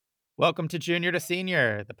Welcome to Junior to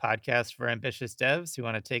Senior, the podcast for ambitious devs who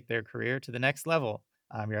want to take their career to the next level.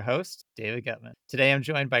 I'm your host, David Gutman. Today I'm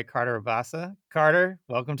joined by Carter Abassa. Carter,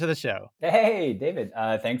 welcome to the show. Hey, David.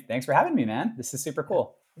 Thanks for having me, man. This is super Yeah,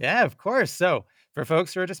 cool. yeah, of course. So, for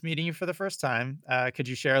folks who are just meeting you for the first time, could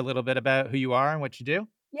you share a little bit about who you are and what you do?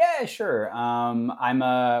 Yeah, sure. One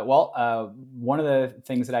of the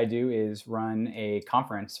things that I do is run a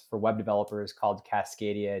conference for web developers called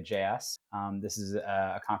Cascadia JS. This is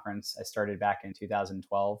a conference I started back in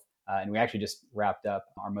 2012. And we actually just wrapped up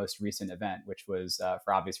our most recent event, which was,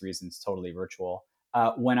 for obvious reasons, totally virtual.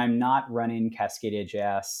 When I'm not running Cascadia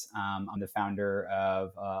JS, I'm the founder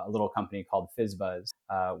of a little company called FizzBuzz,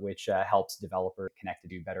 which helps developers connect to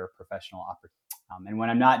do better professional opportunities. And when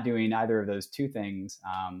I'm not doing either of those two things,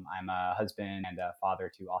 I'm a husband and a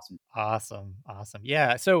father to awesome. Awesome. Awesome.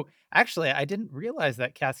 Yeah. So, actually, I didn't realize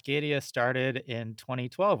that Cascadia started in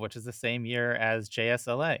 2012, which is the same year as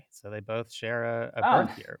JSLA. So, they both share a birth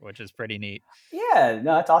Oh, year, which is pretty neat. yeah,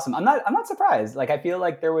 no, that's awesome. I'm not surprised. Like, I feel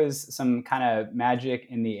like there was some kind of magic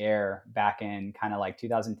in the air back in kind of like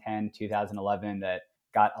 2010, 2011 that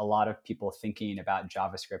got a lot of people thinking about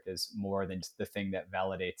JavaScript as more than just the thing that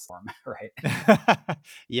validates form, right?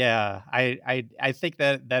 Yeah, I think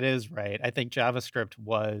that that is right. I think JavaScript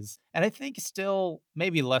was, and I think still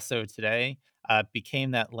maybe less so today,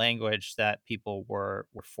 became that language that people were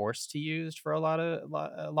forced to use for a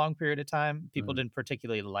long period of time. People Mm. didn't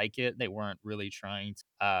particularly like it. They weren't really trying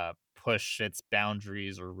to push its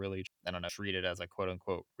boundaries or really, I don't know, treat it as a quote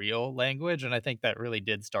unquote real language. And I think that really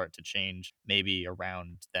did start to change maybe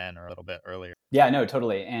around then or a little bit earlier. Yeah, no,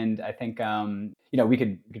 totally. And I think we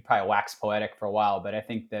could probably wax poetic for a while, but I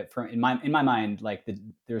think that from in my mind, like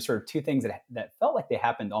there's sort of two things that felt like they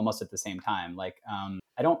happened almost at the same time. Like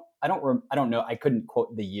I don't know, I couldn't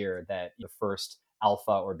quote the year that the first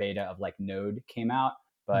alpha or beta of like Node came out,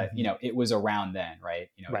 but Mhm. it was around then, right?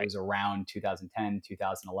 It Right. was around 2010,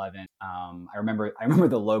 2011. I remember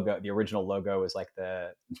the logo, the original logo was like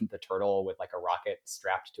the turtle with like a rocket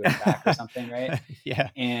strapped to its back or something, right?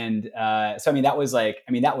 Yeah. And so I mean that was like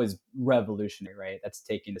that was revolutionary, right? That's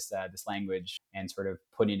taking this language and sort of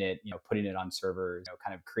putting it on servers,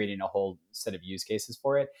 kind of creating a whole set of use cases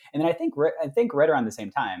for it. And then I think right around the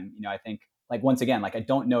same time, I think, like, once again, like, I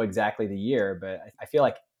don't know exactly the year, but I feel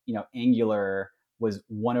like Angular was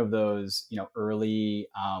one of those early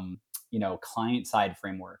client side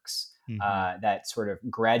frameworks Mhm. that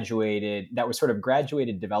was sort of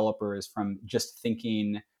graduated developers from just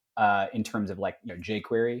thinking in terms of like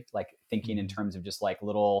jQuery, like thinking in Mhm. terms of just like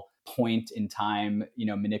little point in time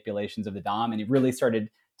manipulations of the DOM, and it really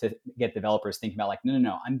started to get developers thinking about, like,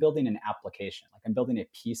 no, I'm building an application, like I'm building a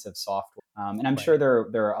piece of software. And I'm sure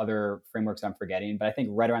Right. there are other frameworks I'm forgetting, but I think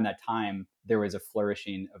right around that time there was a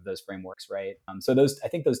flourishing of those frameworks, right? So those I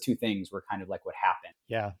think those two things were kind of like what happened.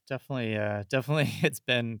 Yeah, definitely, definitely it's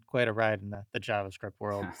been quite a ride in the JavaScript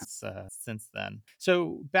world since then.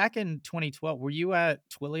 So back in 2012, were you at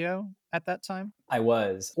Twilio at that time? I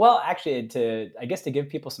was. Well, actually, I guess to give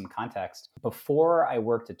people some context, before I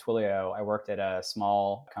worked at Twilio, I worked at a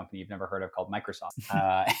small company you've never heard of called Microsoft.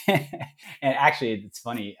 And actually, it's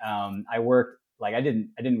funny. I worked like I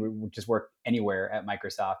didn't just work anywhere at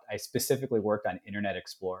Microsoft. I specifically worked on Internet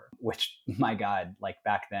Explorer, which, my God, like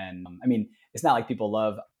back then, I mean, it's not like people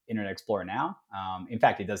love Internet Explorer now. In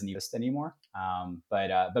fact, it doesn't exist anymore.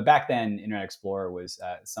 But back then, Internet Explorer was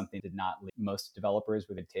something that did not leave most developers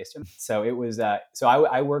with a good taste in. So it was.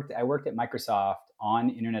 I worked at Microsoft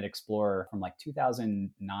on Internet Explorer from like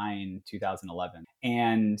 2009, 2011,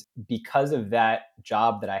 and because of that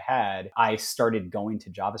job that I had, I started going to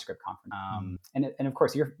JavaScript conference. Mhm. And of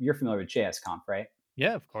course, you're familiar with JSConf, right?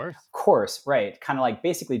 Yeah, of course. Course, right? Kind of like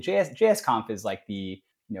basically JSConf is like the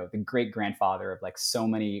great grandfather of like so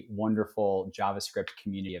many wonderful JavaScript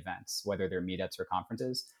community events, whether they're meetups or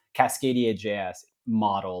conferences. Cascadia JS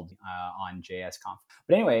modeled on JSConf.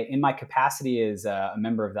 But anyway, in my capacity as a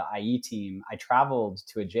member of the IE team, I traveled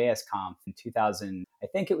to a JSConf in 2000. I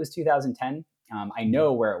think it was 2010. I Mhm.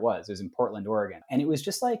 know where it was. It was in Portland, Oregon, and it was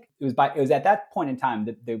just like it was at that point in time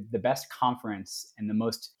the best conference and the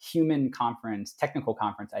most human conference, technical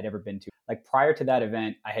conference I'd ever been to. Like, prior to that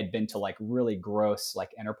event, I had been to like really gross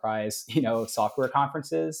like enterprise software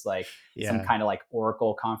conferences, like some Yeah. kind of like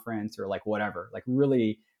Oracle conference or like whatever, like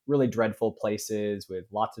really dreadful places with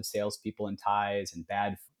lots of salespeople in ties and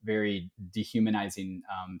bad, very dehumanizing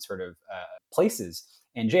sort of places.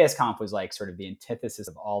 And JSConf was like sort of the antithesis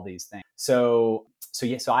of all these things. So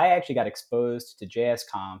I actually got exposed to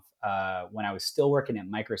JSConf when I was still working at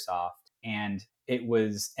Microsoft, and it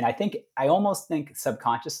was, and I think I almost think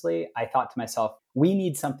subconsciously I thought to myself, we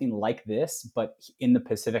need something like this, but in the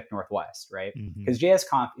Pacific Northwest, right? Mhm. Because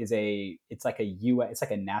JSConf is it's like a it's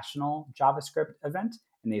like a national JavaScript event,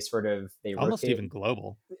 and they Almost rotate. even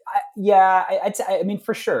global. Yeah, I mean,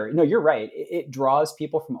 for sure. No, you're right. It draws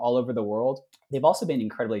people from all over the world. They've also been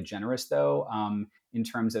incredibly generous, though, in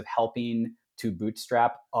terms of helping to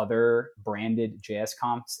bootstrap other branded JS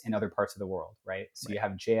comps in other parts of the world, right? So you Right.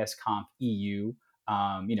 have JS Conf EU.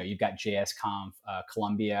 You've got JS Conf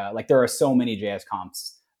Colombia. Like there are so many JS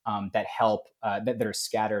comps that help that are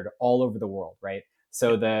scattered all over the world, right?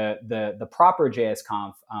 So Yeah. the proper JS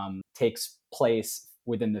Conf takes place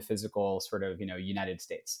within the physical sort of United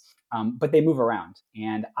States. But they move around,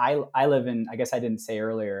 and I live in, I guess I didn't say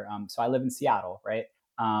earlier. So I live in Seattle, right?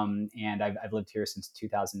 And I've lived here since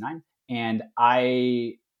 2009, and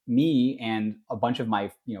me and a bunch of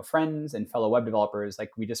my friends and fellow web developers,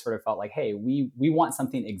 like we just sort of felt like, hey, we want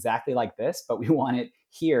something exactly like this, but we want it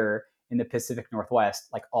here in the Pacific Northwest,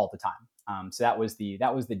 like all the time. So that was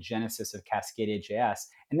the genesis of Cascaded JS.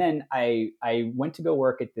 And then I went to go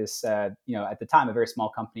work at this at the time a very small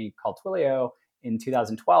company called Twilio in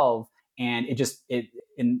 2012, and it just it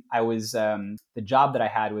in I was the job that I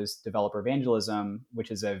had was developer evangelism, which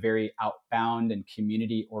is a very outbound and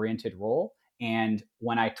community oriented role. And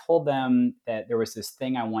when I told them that there was this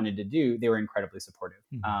thing I wanted to do, they were incredibly supportive.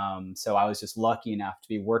 Mhm. So I was just lucky enough to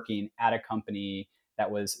be working at a company that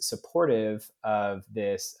was supportive of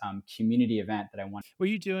this community event that I wanted. Were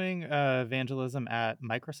you doing, evangelism at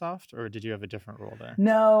Microsoft, or did you have a different role there?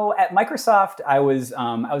 No, at Microsoft, I was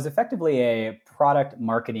effectively a product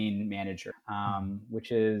marketing manager, Mhm.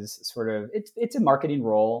 which is sort of it's a marketing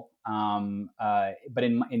role. But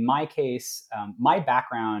in my case, my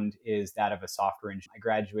background is that of a software engineer. I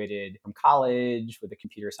graduated from college with a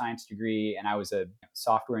computer science degree, and I was a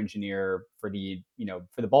software engineer for the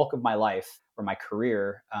bulk of my life or my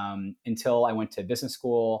career until I went to business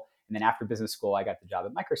school. And then after business school, I got the job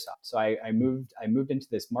at Microsoft. So Mhm. I moved into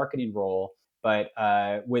this marketing role, but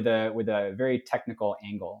with a very technical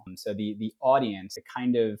angle. So the audience, the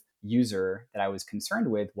kind of user that I was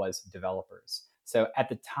concerned with was developers. So at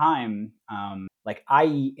the time, like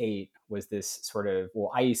IE8 was this sort of,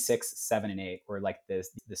 well, IE6, 7, and 8 were like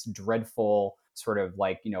this dreadful sort of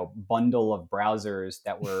like bundle of browsers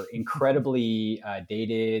that were incredibly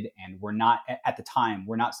dated, and were not at the time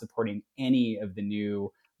were not supporting any of the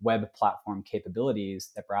new web platform capabilities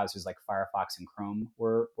that browsers like Firefox and Chrome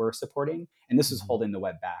were supporting, and this was Mhm. holding the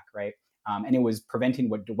web back, right? And it was preventing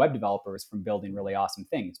web developers from building really awesome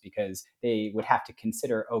things, because they would have to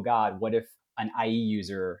consider, oh God, what if an IE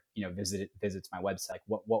user, visits my website? Like,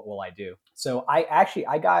 what will I do? So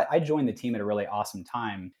I joined the team at a really awesome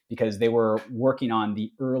time, because they were working on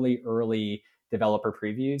the early developer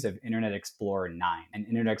previews of Internet Explorer 9, and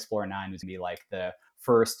Internet Explorer 9 was going to be like the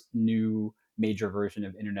first new major version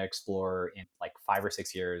of Internet Explorer in like 5 or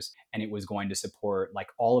 6 years, and it was going to support like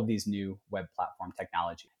all of these new web platform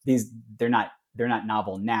technology. They're not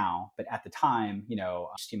novel now, but at the time,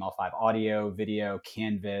 HTML5 audio, video,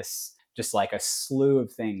 Canvas, just like a slew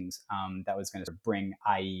of things that was going to bring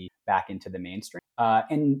IE back into the mainstream.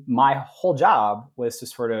 And my whole job was to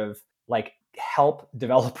sort of like help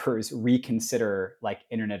developers reconsider like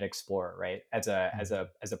Internet Explorer, right, as a as Mhm. a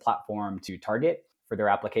as a platform to target for their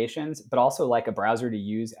applications, but also like a browser to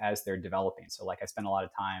use as they're developing. So like I spent a lot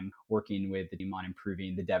of time working with the team on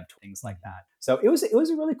improving the dev things like Mhm. that. So it was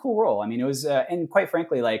a really cool role. I mean, it was, and quite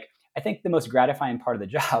frankly, like I think the most gratifying part of the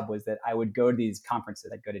job was that I would go to these conferences.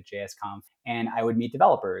 I'd go to JSConf, and I would meet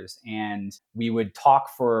developers, and we would talk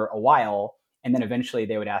for a while. And then eventually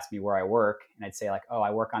they would ask me where I work, and I'd say like, "Oh,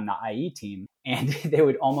 I work on the IE team." And they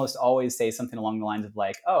would almost always say something along the lines of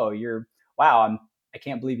like, "Oh, wow, I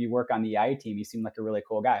can't believe you work on the EI team. You seem like a really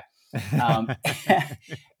cool guy." Um,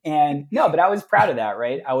 and no, but I was proud of that,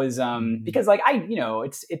 right? I was Mhm. because like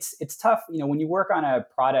it's tough, when you work on a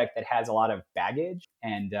product that has a lot of baggage,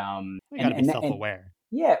 and We gotta be and self-aware.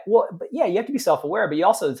 yeah, well, but yeah, you have to be self-aware, but you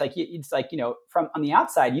also it's like from on the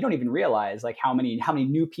outside, you don't even realize like how many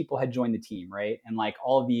new people had joined the team, right? And like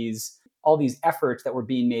all these efforts that were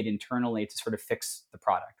being made internally to sort of fix the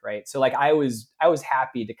product, right? So like I was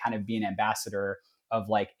happy to kind of be an ambassador of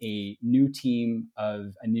like a new team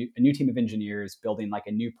of engineers building like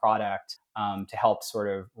a new product to help sort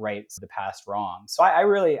of right the past wrong. So I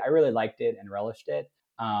really liked it and relished it.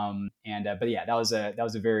 And but yeah, that was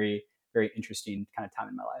a very very interesting kind of time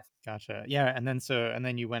in my life. Gotcha. Yeah, and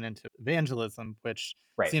then you went into evangelism, which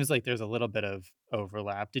Right. seems like there's a little bit of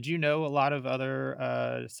overlap. Did you know a lot of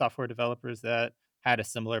other, software developers that had a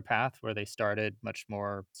similar path where they started much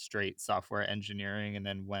more straight software engineering and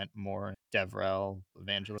then went more DevRel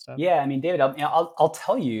evangelist stuff? Yeah, I mean, David, I'll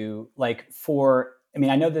tell you, like, for I mean,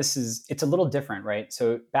 I know it's a little different, right?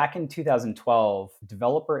 So back in 2012,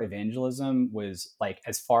 developer evangelism was like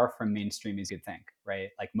as far from mainstream as you'd think, right?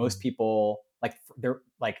 Like most Mm, people, like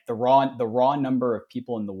the raw number of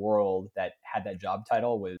people in the world that had that job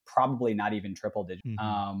title was probably not even triple digit.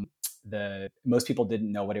 mhm, The most people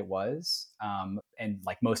didn't know what it was, and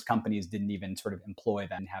like most companies didn't even sort of employ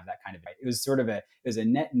them and have that kind of. It was sort of a it was a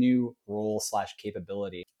net new role slash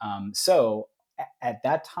capability. So at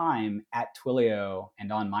that time at Twilio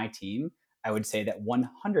and on my team, I would say that 100%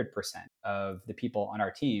 of the people on our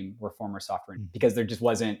team were former software mhm, because there just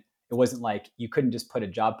wasn't. It wasn't like you couldn't just put a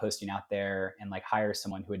job posting out there and like hire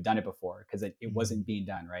someone who had done it before because it wasn't mhm. being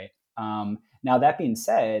done right. Now that being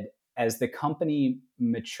said, as the company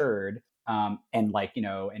matured, and like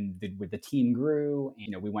with the team grew,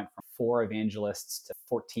 and, we went from 4 evangelists to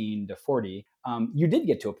 14 to 40. You did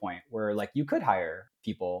get to a point where like you could hire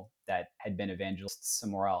people that had been evangelists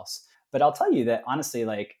somewhere else. But I'll tell you that honestly,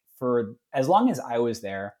 like for as long as I was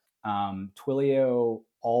there, Twilio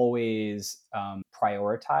always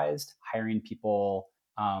prioritized hiring people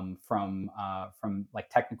from like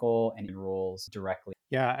technical and roles directly.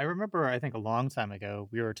 Yeah, I remember, I think a long time ago,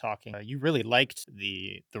 we were talking, you really liked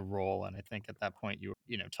the role, and I think at that point you were,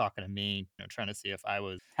 talking to me, trying to see if I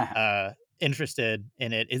was, uh, interested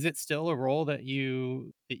in it. Is it still a role that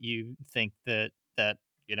you think that,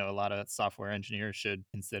 a lot of software engineers should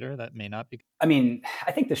consider that may not be. I mean,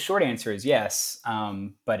 I think the short answer is yes,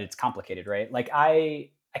 but it's complicated, right? Like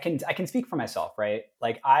I can speak for myself, right?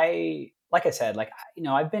 Like I said,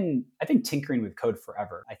 I've been tinkering with code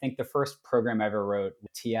forever. I think the first program I ever wrote was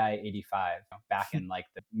TI-85 back in like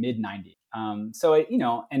the mid '90s.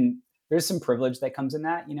 And there's some privilege that comes in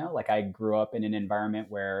that, like I grew up in an environment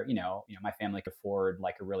where, my family could afford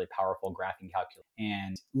like a really powerful graphing calculator.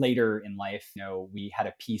 And later in life, we had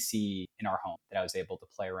a PC in our home that I was able to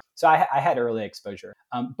play around. So I had early exposure,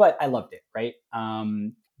 but I loved it, right?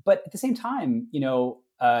 But at the same time,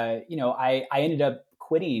 I ended up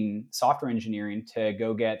quitting software engineering to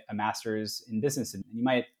go get a master's in business. And you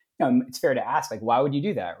might, it's fair to ask, like, why would you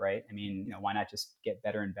do that, right? I mean, why not just get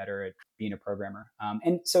better and better at being a programmer?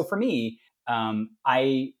 And so for me,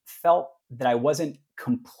 I felt that I wasn't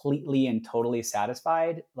completely and totally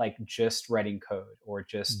satisfied, like just writing code or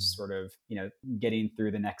just Mm, sort of, getting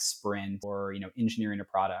through the next sprint or, engineering a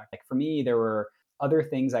product. Like for me, there were other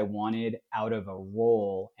things I wanted out of a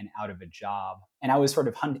role and out of a job. And I was sort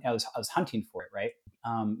of I was hunting for it, right?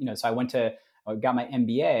 So I got my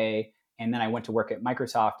MBA and then I went to work at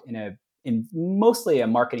Microsoft in mostly a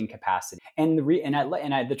marketing capacity. And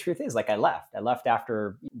the truth is, like, I left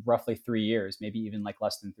after roughly 3 years, maybe even like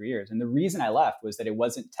less than 3 years. And the reason I left was that it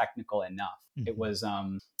wasn't technical enough. It mhm. was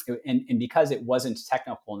and because it wasn't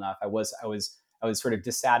technical enough, I was sort of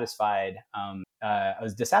dissatisfied. I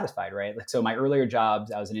was dissatisfied, right? Like, so my earlier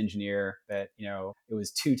jobs, I was an engineer, but it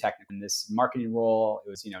was too technical. In this marketing role, it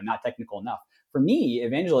was not technical enough. For me,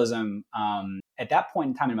 evangelism, at that point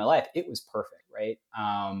in time in my life, it was perfect, right?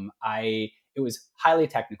 I It was highly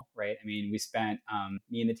technical, right? I mean, we spent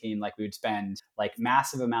me and the team, like we would spend like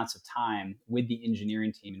massive amounts of time with the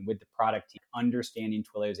engineering team and with the product team, understanding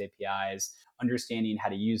Twilio's APIs, understanding how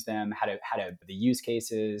to use them, how to the use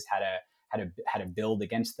cases, how to build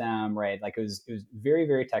against them, right? Like it was very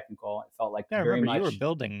very technical. It felt like Yeah, I very remember you were much.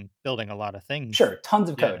 building a lot of things. Sure, tons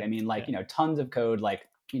of code. Yeah, I mean, like, yeah. tons of code, like,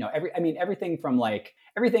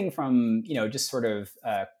 everything from just sort of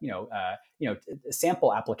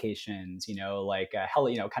sample applications, like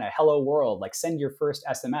hello, kind of hello world, like send your first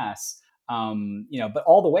SMS, but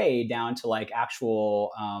all the way down to like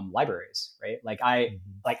actual libraries, right?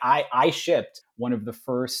 Mhm. I shipped one of the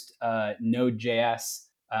first Node.js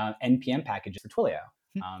npm packages for Twilio.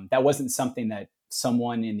 Hmm, That wasn't something that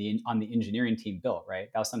someone on the engineering team built, right?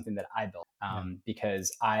 That was something that I built, yeah.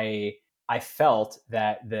 because I felt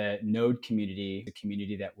that the Node community, the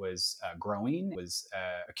community that was growing, was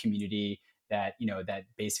a community that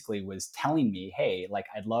basically was telling me, hey, like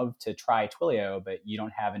I'd love to try Twilio, but you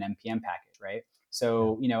don't have an npm package, right? Yeah.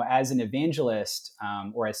 So as an evangelist,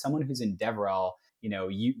 or as someone who's in DevRel,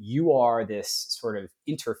 you are this sort of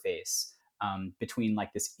interface between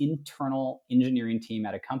like this internal engineering team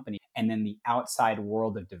at a company and then the outside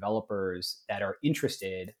world of developers that are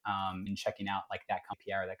interested in checking out like that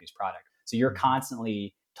company or that company's product. So you're Mhm.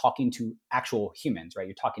 constantly talking to actual humans, right?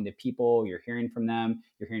 You're talking to people, you're hearing from them,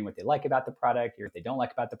 you're hearing what they like about the product, you're what they don't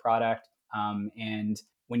like about the product. And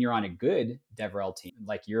when you're on a good DevRel team,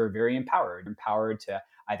 like you're very empowered to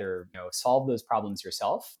either solve those problems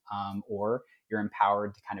yourself, or you're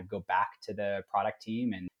empowered to kind of go back to the product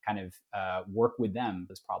team and kind of work with them,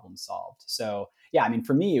 those problems solved. So yeah, I mean,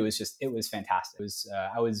 for me, it was fantastic. It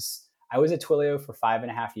was I was at Twilio for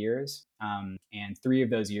 5.5 years, and 3 of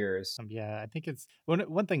those years. Yeah, I think it's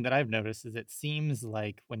one thing that I've noticed is it seems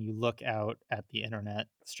like when you look out at the internet,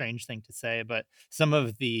 strange thing to say, but some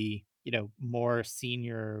of the, more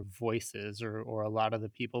senior voices or a lot of the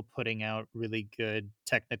people putting out really good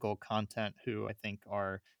technical content who I think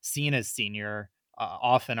are seen as senior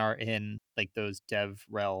often are in like those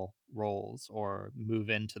DevRel roles or move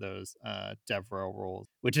into those DevRel roles,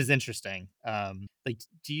 which is interesting. Like,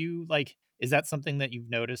 do you like? Is that something that you've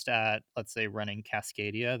noticed at, let's say, running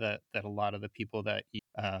Cascadia that a lot of the people that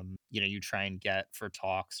you try and get for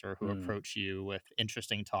talks or who Mm. approach you with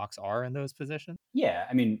interesting talks are in those positions? Yeah,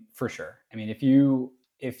 I mean, for sure. I mean, if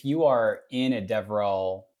you are in a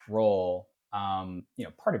DevRel role,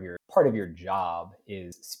 part of your job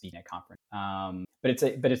is speaking at conference.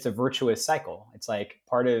 But it's a virtuous cycle. It's like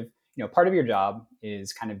part of your job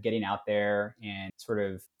is kind of getting out there and sort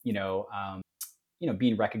of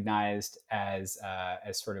being recognized as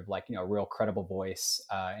sort of like a real credible voice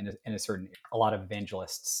in a certain. A lot of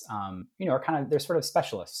evangelists are kind of, they're sort of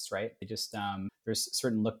specialists, right? They just there's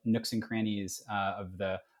certain nooks and crannies of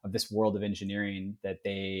this world of engineering that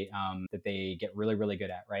they get really really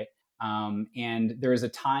good at, right? And there is a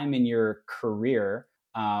time in your career,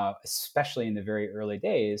 especially in the very early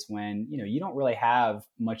days, when you don't really have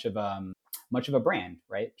much of a brand,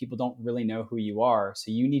 right? People don't really know who you are.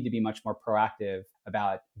 So you need to be much more proactive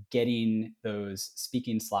about getting those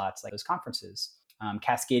speaking slots, like those conferences.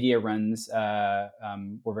 Cascadia runs,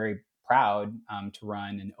 we're very proud to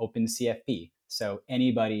run an open CFP. So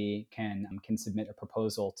anybody can submit a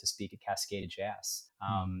proposal to speak at Cascadia JS.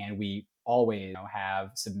 Hmm. And we always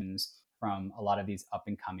have submissions from a lot of these up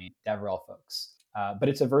and coming DevRel folks. But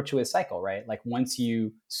it's a virtuous cycle, right? Like once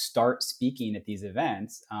you start speaking at these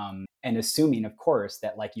events, and assuming, of course,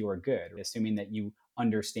 that like you are good, assuming that you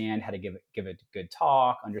understand how to give a good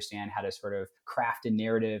talk, understand how to sort of craft a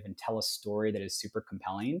narrative and tell a story that is super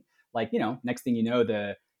compelling. Like next thing you know,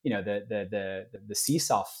 the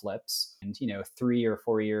seesaw flips, and 3 or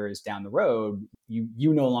 4 years down the road,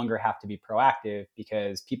 you no longer have to be proactive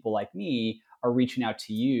because people like me are reaching out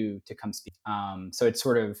to you to come speak. So it's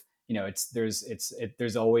sort of it's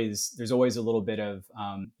there's always a little bit of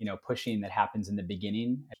pushing that happens in the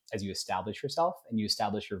beginning as you establish yourself and you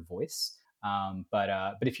establish your voice. But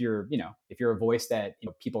if you're a voice that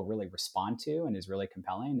people really respond to and is really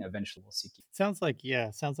compelling, eventually we'll seek you. Sounds like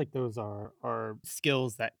those are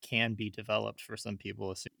skills that can be developed for some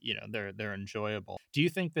people. They're enjoyable. Do you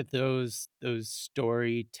think that those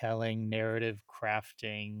storytelling, narrative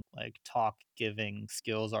crafting, like talk giving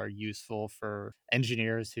skills are useful for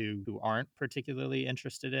engineers who aren't particularly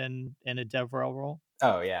interested in a DevRel role?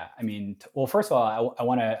 Oh yeah, I mean, well, first of all, I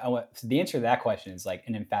want so the answer to that question is like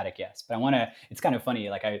an emphatic yes. But I want to. It's kind of funny,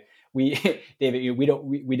 like we David,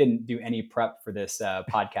 we didn't do any prep for this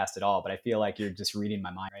podcast at all, but I feel like you're just reading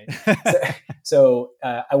my mind, right? So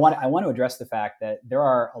I want to address the fact that there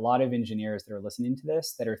are a lot of engineers that are listening to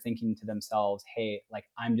this that are thinking to themselves, hey, like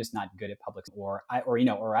I'm just not good at public, or I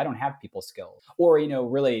don't have people skills, or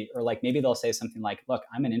really, or like maybe they'll say something like, look,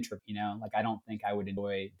 I'm an introvert, like I don't think I would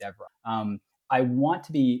enjoy DevRel. I want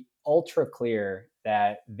to be ultra clear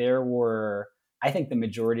that I think the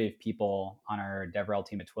majority of people on our DevRel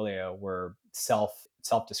team at Twilio were self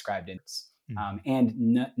described introverts.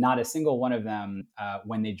 Mhm. Not a single one of them,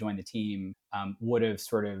 when they joined the team, we would have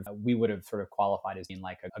sort of qualified as being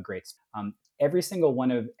like a great. Every single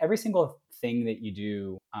thing that you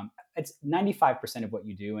do, it's 95% of what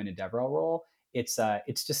you do in a DevRel role. It's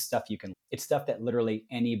just stuff you can. It's stuff that literally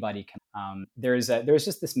anybody can. There's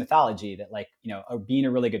just this mythology that like being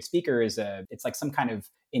a really good speaker it's like some kind of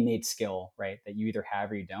innate skill, right, that you either have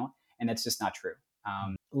or you don't, and that's just not true.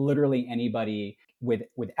 Literally anybody with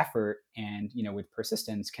effort and with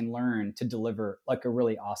persistence can learn to deliver like a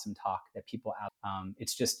really awesome talk that people out.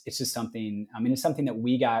 It's just something. I mean, it's something that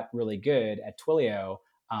we got really good at Twilio,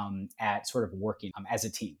 at sort of working as a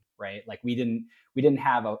team, right? Like we didn't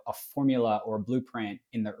have a formula or a blueprint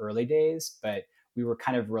in the early days, but we were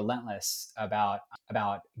kind of relentless about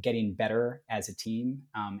getting better as a team,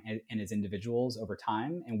 and as individuals over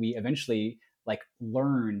time. And we eventually like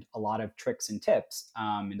learned a lot of tricks and tips,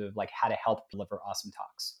 into like how to help deliver awesome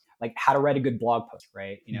talks, like how to write a good blog post,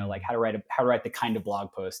 right? Like Mm. how to write the kind of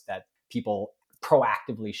blog post that people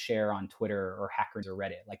proactively share on Twitter or Hackers or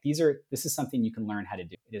Reddit. Like this is something you can learn how to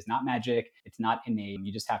do. It is not magic. It's not innate.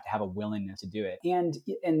 You just have to have a willingness to do it. And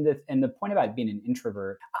the point about being an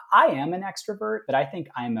introvert, I am an extrovert, but I think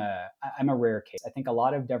I'm a rare case. I think a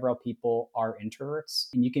lot of DevRel people are introverts,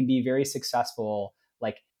 and you can be very successful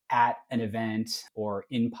like at an event or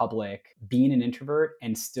in public being an introvert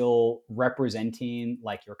and still representing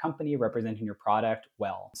like your company, representing your product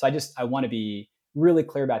well. So I want to be really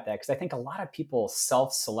clear about that because I think a lot of people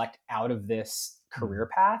self-select out of this Mm. career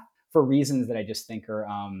path for reasons that I just think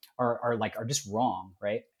are just wrong,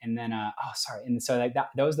 right? And then sorry, and so like that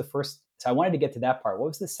was the first. So I wanted to get to that part. What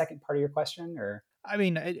was the second part of your question? Or I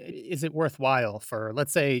mean, is it worthwhile for,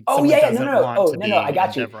 let's say, oh someone yeah, yeah, no, doesn't no, no. want Oh to no, no, I be in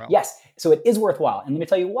got you. DevRel? Yes, so it is worthwhile, and let me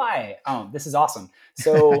tell you why. This is awesome.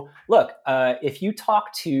 So look, if you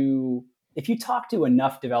talk to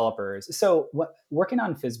enough developers, so working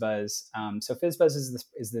on FizzBuzz, so FizzBuzz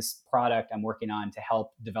is this product I'm working on to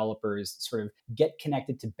help developers sort of get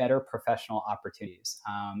connected to better professional opportunities,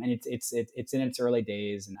 and it's in its early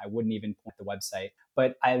days, and I wouldn't even point the website,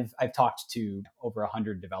 but I've talked to over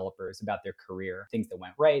 100 developers about their career, things that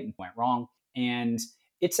went right and went wrong, and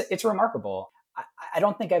it's remarkable. I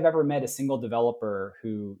don't think I've ever met a single developer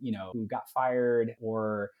who got fired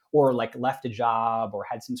or like left a job or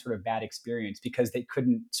had some sort of bad experience because they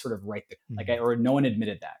couldn't sort of write Mhm. or no one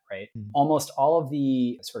admitted that, right? Mhm. Almost all of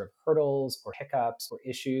the sort of hurdles or hiccups or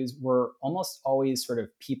issues were almost always sort of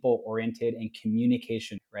people oriented and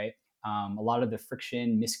communication, right? A lot of the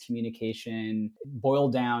friction, miscommunication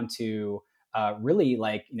boiled down to really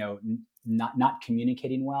like not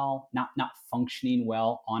communicating well, not functioning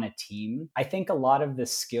well on a team. I think a lot of the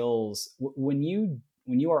skills when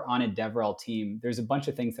you are on a DevRel team, there's a bunch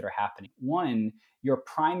of things that are happening. One, your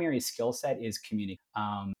primary skill set is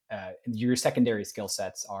communication. Your secondary skill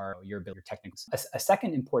sets are your ability, your technical. A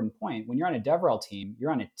second important point: when you're on a DevRel team,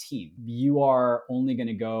 you're on a team. You are only going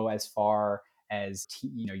to go as far as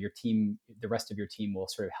your team, the rest of your team will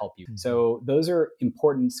sort of help you. Mhm. So those are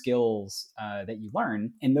important skills that you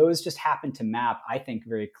learn, and those just happen to map, I think,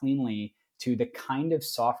 very cleanly to the kind of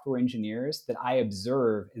software engineers that I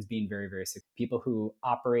observe as being very, very successful. People who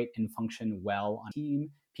operate and function well on a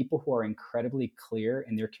team, people who are incredibly clear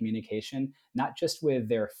in their communication, not just with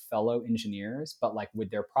their fellow engineers, but like with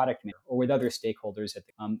their product manager or with other stakeholders.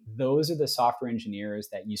 Those are the software engineers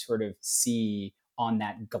that you sort of see on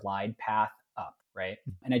that glide path up, right?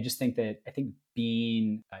 And I think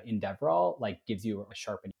being in DevRel like gives you a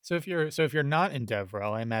sharpening. So if you're not in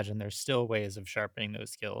DevRel, I imagine there's still ways of sharpening those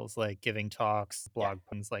skills, like giving talks, Yeah. blog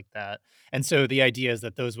things like that. And so the idea is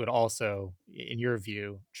that those would also, in your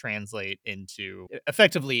view, translate into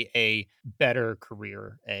effectively a better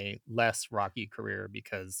career, a less rocky career,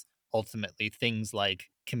 because ultimately things like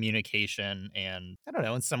communication and, I don't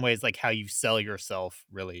know, in some ways like how you sell yourself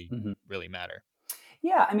really, Mhm. really matter.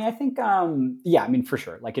 Yeah, I mean, I think, yeah, I mean, for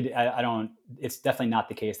sure. Like, I don't. It's definitely not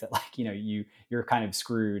the case that like you're kind of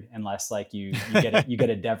screwed unless like you get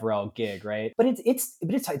a DevRel gig, right? But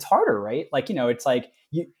it's harder, right? Like it's like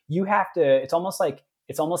you have to. It's almost like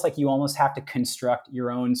you almost have to construct your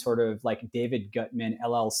own sort of like David Gutman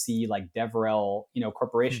LLC, like DevRel, Hmm.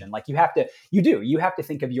 corporation. Like you have to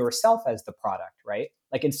think of yourself as the product, right?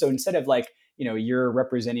 Like, and so instead of like you're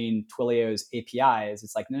representing Twilio's APIs.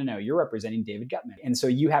 It's like, no, no, no, you're representing David Gutman. And so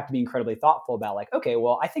you have to be incredibly thoughtful about like, okay,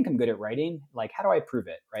 well, I think I'm good at writing. Like, how do I prove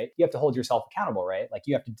it? Right. You have to hold yourself accountable, right? Like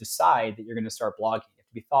you have to decide that you're going to start blogging. You have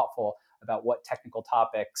to be thoughtful about what technical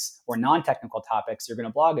topics or non-technical topics you're going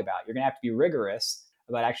to blog about. You're going to have to be rigorous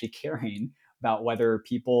about actually caring about whether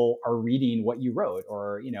people are reading what you wrote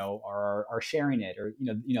or are sharing it or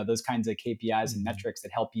those kinds of KPIs and Hmm. metrics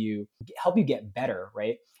that help you get better,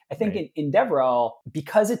 right? I think Right. in DevRel,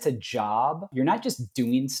 because it's a job, you're not just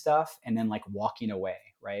doing stuff and then like walking away,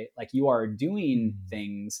 right? Like you are doing Hmm.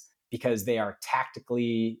 things because they are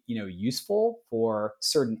tactically, useful for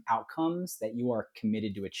certain outcomes that you are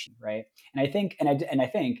committed to achieve, right? And I think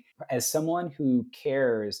as someone who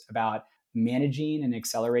cares about managing and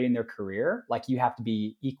accelerating their career, like you have to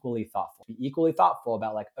be equally thoughtful. Be equally thoughtful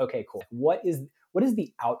about like, okay, cool. What is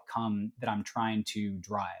the outcome that I'm trying to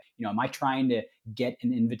drive? Am I trying to get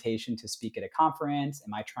an invitation to speak at a conference?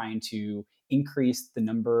 Am I trying to increase the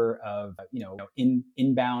number of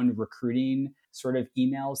inbound recruiting sort of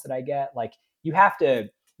emails that I get? Like you have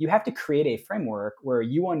to create a framework where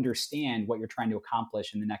you understand what you're trying to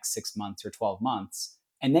accomplish in the next 6 months or 12 months,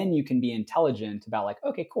 and then you can be intelligent about like,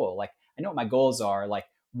 okay, cool, like I know what my goals are, like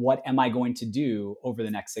what am I going to do over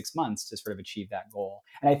the next 6 months to sort of achieve that goal?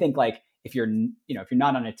 And I think like if you're, if you're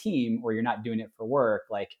not on a team or you're not doing it for work,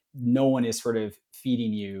 like no one is sort of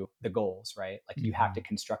feeding you the goals, right? Like you have to Mhm.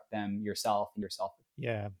 construct them yourself.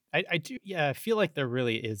 Yeah, I do. Yeah, I feel like there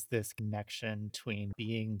really is this connection between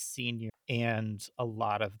being senior and a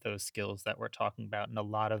lot of those skills that we're talking about, and a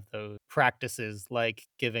lot of those practices like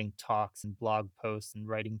giving talks and blog posts and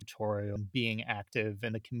writing tutorials and being active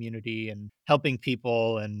in the community and helping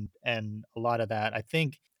people and a lot of that. I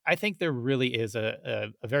think there really is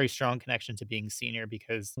a very strong connection to being senior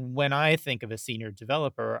because when I think of a senior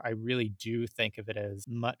developer, I really do think of it as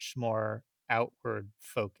much more outward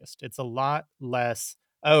focused. It's a lot less,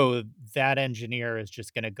 oh, that engineer is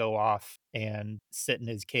just going to go off and sit in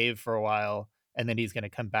his cave for a while and then he's going to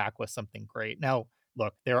come back with something great. Now,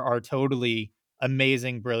 look, there are totally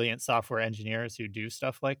amazing, brilliant software engineers who do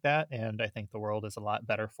stuff like that. And I think the world is a lot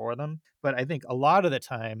better for them. But I think a lot of the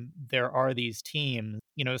time, there are these teams,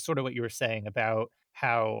 sort of what you were saying about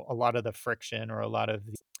how a lot of the friction or a lot of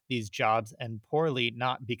these jobs end poorly,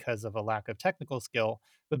 not because of a lack of technical skill,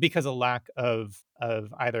 but because of lack of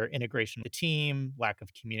either integration with the team, lack of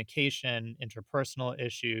communication, interpersonal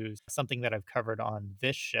issues. Something that I've covered on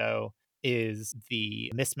this show is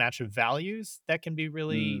the mismatch of values that can be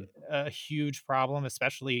really Mm, a huge problem,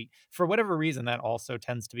 especially for whatever reason. That also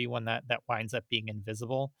tends to be one that winds up being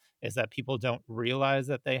invisible, is that people don't realize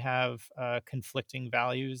that they have conflicting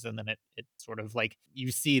values, and then it sort of like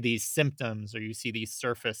you see these symptoms or you see these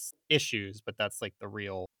surface issues, but that's like the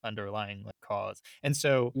real underlying like cause. And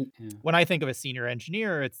so yeah. when I think of a senior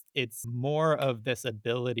engineer, it's more of this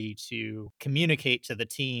ability to communicate to the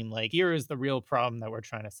team, like, here is the real problem that we're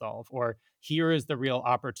trying to solve, or here is the real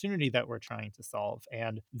opportunity that we're trying to solve.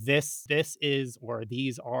 And this is, or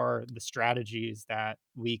these are the strategies that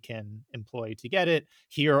we can employ to get it.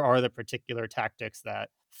 Here are the particular tactics that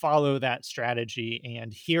follow that strategy.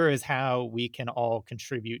 And here is how we can all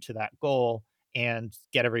contribute to that goal and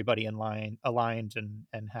get everybody in line aligned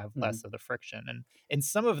and have less Mhm, of the friction. And in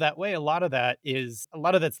some of that way, a lot of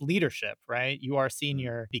that's leadership, right? You are mm,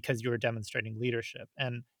 senior because you are demonstrating leadership.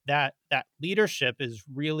 And that leadership is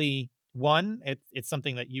really one, it's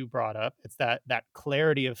something that you brought up. It's that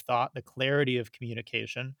clarity of thought, the clarity of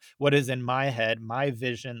communication. What is in my head, my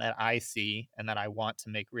vision that I see and that I want to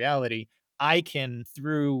make reality, I can,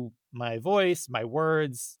 through my voice, my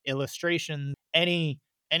words, illustrations, anything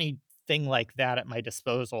like that at my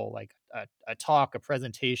disposal, like a talk, a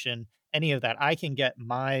presentation, any of that, I can get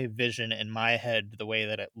my vision in my head the way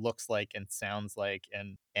that it looks like and sounds like,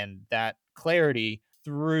 and that clarity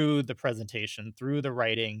through the presentation, through the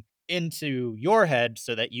writing into your head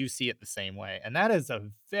so that you see it the same way. And that is a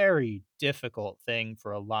very difficult thing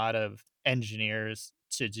for a lot of engineers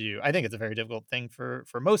to do. I think it's a very difficult thing for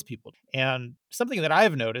most people. And something that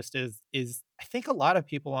I've noticed is I think a lot of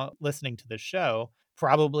people listening to the show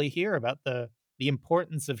probably hear about the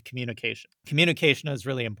importance of communication. Communication is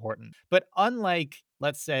really important. But unlike,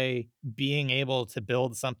 let's say, being able to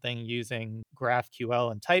build something using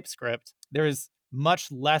GraphQL and TypeScript, there's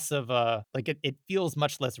much less of a like it feels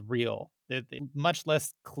much less real. Much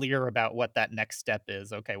less clear about what that next step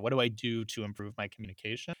is. Okay, what do I do to improve my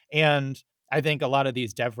communication? And I think a lot of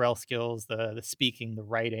these DevRel skills, the speaking, the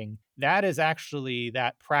writing, that is actually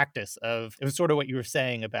that practice of, it was sort of what you were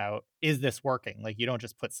saying about, is this working? Like you don't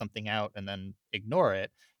just put something out and then ignore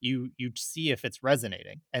it. You see if it's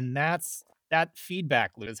resonating. And that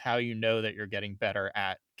feedback loop is how you know that you're getting better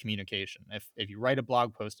at communication. If you write a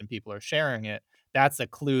blog post and people are sharing it, that's a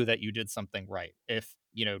clue that you did something right. If,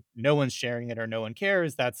 no one's sharing it or no one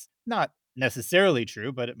cares, that's not necessarily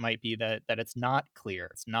true, but it might be that it's not clear.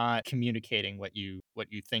 It's not communicating what you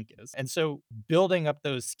think is. And so building up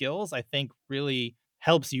those skills, I think, really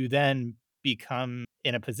helps you then become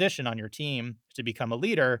in a position on your team to become a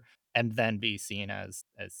leader and then be seen as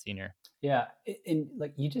senior. yeah, and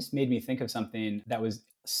like you just made me think of something that was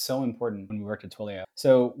so important when we worked at Twilio.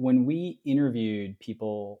 So when we interviewed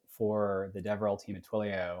people for the DevRel team at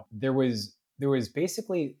Twilio, there was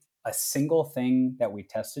basically a single thing that we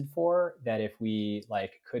tested for that if we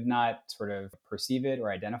like could not sort of perceive it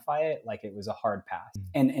or identify it, like it was a hard pass.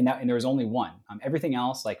 And there was only one. Everything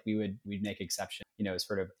else, like we'd make exception,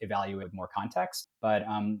 sort of evaluate with more context. But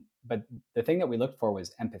the thing that we looked for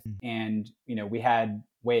was empathy, Mm, and we had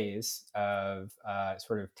ways of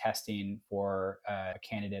sort of testing for a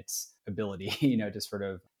candidate's ability, to sort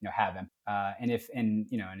of have empathy.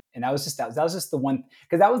 And that was just the one,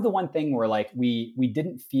 because that was the one thing where like we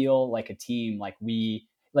didn't feel like a team, like we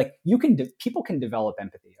like people can develop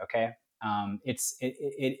empathy, okay. It's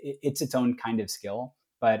its own kind of skill,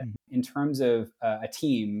 but mm, in terms of a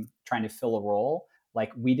team trying to fill a role,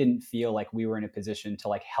 like we didn't feel like we were in a position to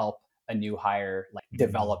like help a new hire like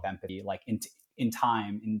develop empathy like in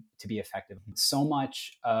time and to be effective. So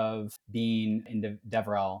much of being in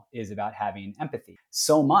DevRel is about having empathy.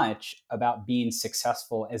 So much about being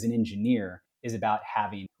successful as an engineer is about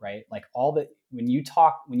having, right? Like all the, when you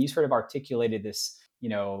sort of articulated this,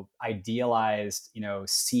 idealized,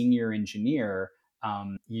 senior engineer,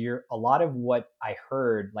 you're a lot of what I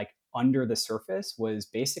heard like under the surface was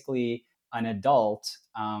basically an adult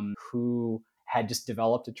who had just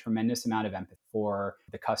developed a tremendous amount of empathy for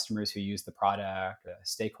the customers who use the product, the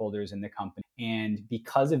stakeholders in the company. And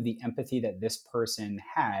because of the empathy that this person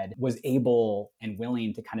had, was able and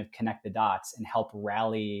willing to kind of connect the dots and help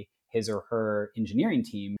rally his or her engineering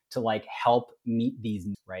team to like help meet these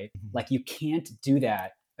needs, right? Mhm. Like you can't do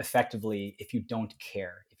that effectively if you don't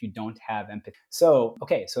care, if you don't have empathy. So,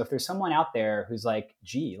 okay, so if there's someone out there who's like,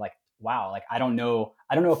 gee, like, wow, like I don't know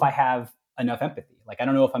if I have enough empathy. Like, I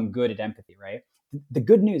don't know if I'm good at empathy, right? The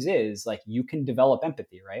good news is like you can develop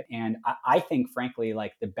empathy, right? And I think, frankly,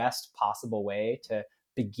 like the best possible way to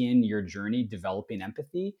begin your journey developing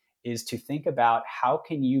empathy is to think about how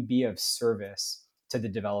can you be of service to the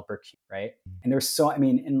developer queue, right? And there's so, I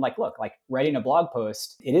mean, and like, look, like writing a blog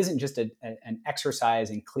post, it isn't just an exercise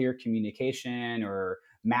in clear communication or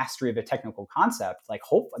mastery of a technical concept. Like,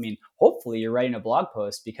 hopefully you're writing a blog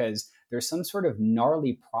post because there's some sort of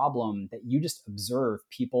gnarly problem that you just observe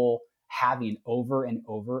people having over and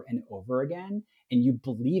over and over again. And you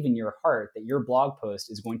believe in your heart that your blog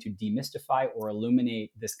post is going to demystify or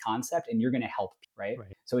illuminate this concept and you're going to help, right?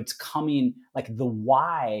 Right. So it's coming like the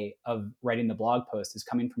why of writing the blog post is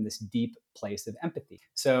coming from this deep place of empathy.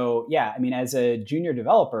 So yeah, I mean, as a junior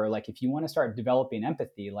developer, like if you want to start developing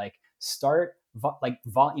empathy, like start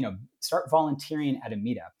volunteering at a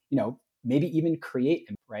meetup. Maybe even create,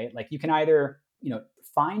 right? Like you can either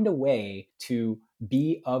find a way to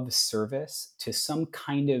be of service to some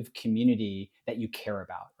kind of community that you care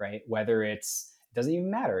about, right? Whether it doesn't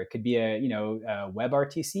even matter. It could be a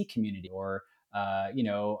WebRTC community or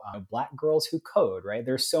Black girls who code, right?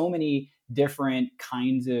 There's so many different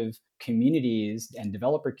kinds of communities and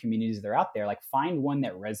developer communities that are out there. Like find one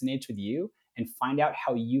that resonates with you and find out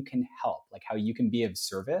how you can help, like how you can be of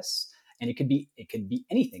service. And it could be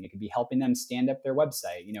anything. It could be helping them stand up their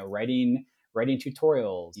website, writing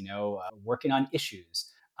tutorials, working on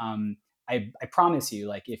issues. I promise you,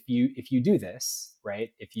 like if you do this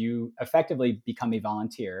right, if you effectively become a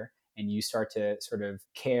volunteer and you start to sort of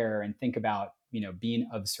care and think about being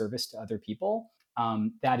of service to other people,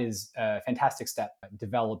 that is a fantastic step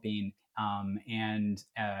developing, and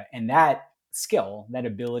that skill, that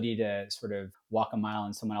ability to sort of walk a mile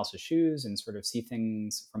in someone else's shoes and sort of see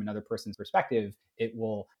things from another person's perspective, it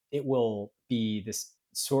will be this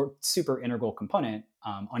super integral component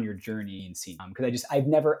on your journey and scene. Because I've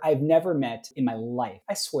never met in my life.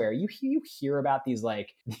 I swear, you hear about these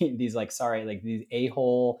like these like sorry like these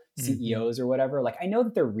a-hole Mhm. CEOs or whatever. Like I know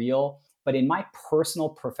that they're real, but in my personal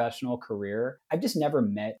professional career, I've just never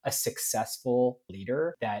met a successful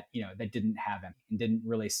leader that didn't have him and didn't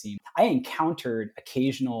really seem. I encountered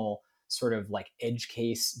occasional sort of like edge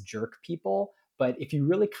case jerk people, but if you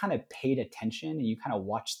really kind of paid attention and you kind of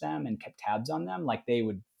watched them and kept tabs on them, like they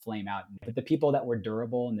would flame out. But the people that were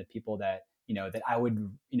durable and the people that I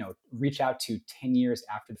would reach out to 10 years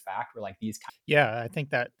after the fact were like these kind. Yeah, I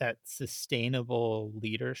think that that sustainable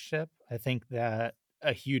leadership, I think that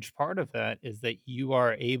a huge part of that is that you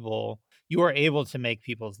are able to make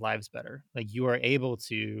people's lives better. Like you are able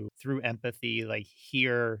to through empathy like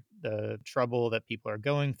hear the trouble that people are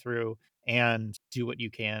going through and do what you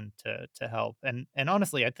can to help. And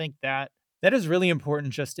honestly, I think that that is really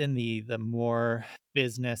important just in the more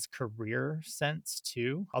business career sense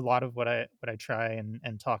too. A lot of what I try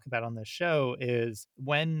and talk about on this show is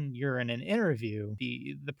when you're in an interview,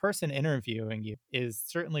 the person interviewing you is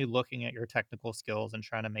certainly looking at your technical skills and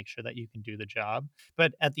trying to make sure that you can do the job.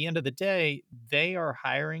 But at the end of the day, they are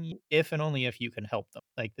hiring you if and only if you can help them.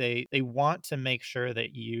 Like they want to make sure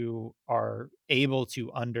that you are able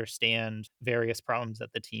to understand various problems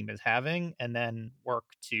that the team is having and then work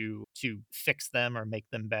to fix them or make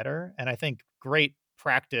them better. And I think great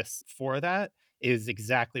practice for that is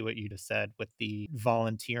exactly what you just said with the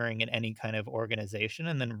volunteering in any kind of organization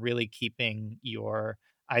and then really keeping your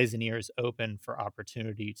eyes and ears open for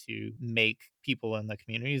opportunity to make people in the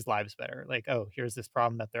community's lives better. Like, oh, here's this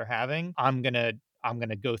problem that they're having. I'm going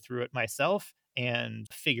to go through it myself and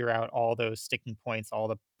figure out all those sticking points, all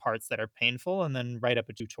the parts that are painful and then write up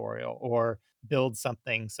a tutorial or build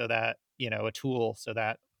something so that, a tool so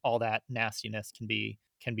that all that nastiness can be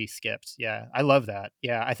skipped. Yeah, I love that.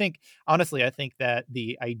 Yeah, I think honestly, I think that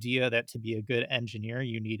the idea that to be a good engineer,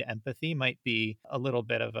 you need empathy might be a little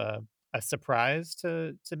bit of a surprise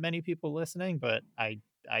to many people listening, but I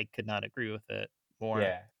could not agree with it more.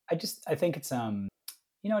 Yeah. I think it's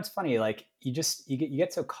it's funny, like you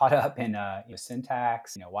get so caught up in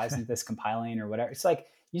syntax, why isn't this compiling or whatever. It's like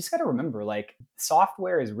you just got to remember, like,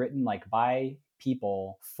 software is written like by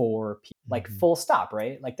people for people, like, Mhm. full stop,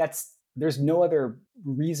 right? Like, there's no other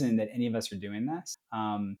reason that any of us are doing this.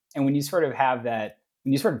 And when you sort of have that,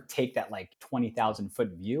 when you sort of take that like 20,000 foot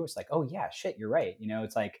view, it's like, oh yeah, shit, you're right.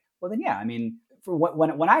 It's like, well then yeah, I mean, for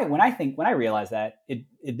when I realize that,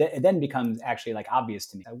 it then becomes actually like obvious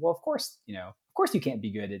to me. Like, well, of course you can't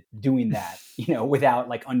be good at doing that, without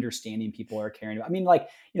like understanding people or caring about. I mean, like,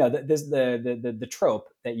 the trope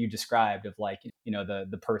that you described of, like,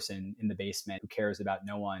 the person in the basement who cares about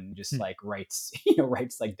no one, just like writes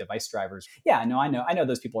writes like device drivers. Yeah, no, I know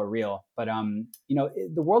those people are real, but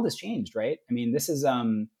the world has changed, right? I mean, this is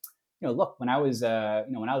look, when I was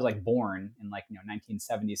when I was like born in, like,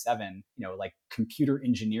 1977, like, computer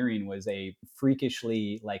engineering was a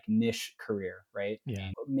freakishly like niche career, right? Yeah.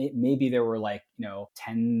 Maybe there were, like,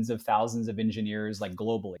 tens of thousands of engineers, like,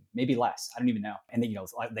 globally, maybe less, I don't even know. And they,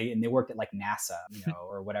 like, they worked at like NASA,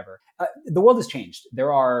 or whatever. The world has changed.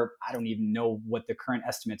 There are, I don't even know what the current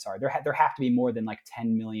estimates are. There have to be more than like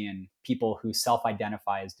 10 million people who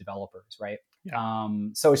self-identify as developers, right? Yeah.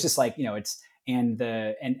 So it's just like, it's, and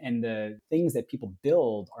the things that people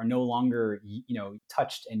build are no longer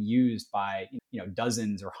touched and used by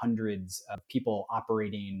dozens or hundreds of people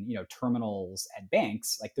operating terminals at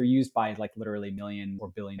banks. Like, they're used by like literally million or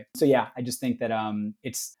billion. So yeah, I just think that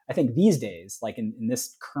it's I think these days, like, in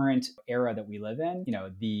this current era that we live in,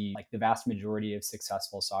 the vast majority of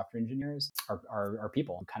successful software engineers are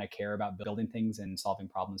people who kind of care about building things and solving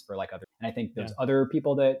problems for like other. And I think those Yeah. other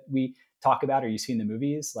people that we talk about or you see in the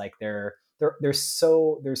movies, like, there's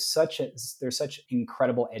such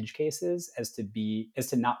incredible edge cases as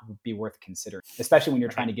to not be worth considering, especially when you're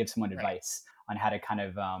trying Right. to give someone Right. advice on how to kind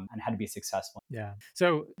of on how to be successful. Yeah.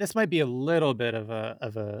 So this might be a little bit of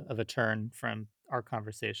a turn from our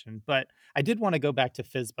conversation, but I did want to go back to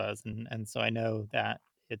FizzBuzz, and so I know that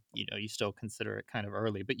you still consider it kind of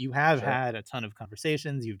early, but you have Sure. had a ton of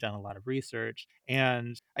conversations, you've done a lot of research,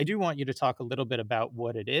 and I do want you to talk a little bit about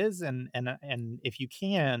what it is, and if you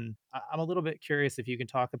can, I'm a little bit curious if you can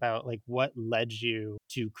talk about like what led you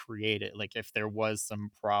to create it, like if there was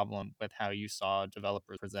some problem with how you saw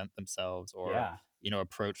developers present themselves or Yeah.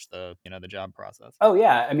 approach the job process. Oh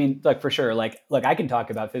yeah, I mean, look, for sure. Like, look, I can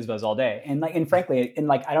talk about FizzBuzz all day, and frankly, and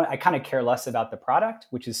like, I kind of care less about the product,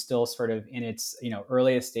 which is still sort of in its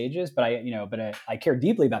earliest stages. But I care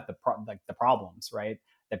deeply about like the problems, right,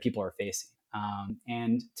 that people are facing.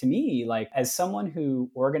 And to me, like, as someone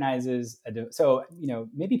who organizes so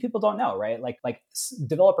maybe people don't know, right? Like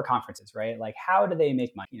developer conferences, right? Like, how do they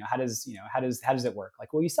make money? How does it work?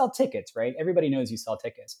 Like, well, you sell tickets, right? Everybody knows you sell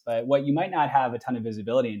tickets, but what you might not have a ton of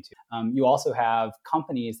visibility into, you also have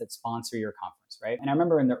companies that sponsor your conference, right? And I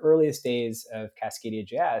remember in the earliest days of Cascadia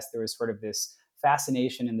JS, there was sort of this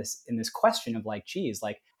fascination in this question of, like, geez,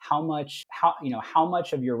 like, how much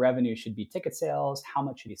of your revenue should be ticket sales, how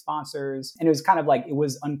much should be sponsors, and it was kind of like, it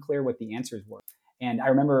was unclear what the answers were. And I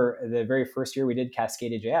remember the very first year we did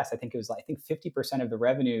Cascadia JS, I think it was like, I think 50% of the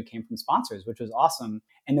revenue came from sponsors, which was awesome.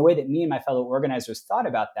 And the way that me and my fellow organizers thought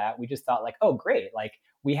about that, we just thought, like, oh great, like,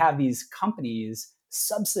 we have these companies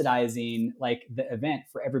subsidizing like the event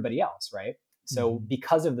for everybody else, right? So Mhm.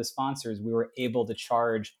 because of the sponsors, we were able to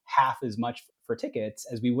charge half as much for tickets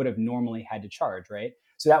as we would have normally had to charge, right?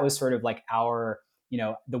 So that was sort of like our,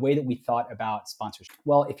 the way that we thought about sponsorship.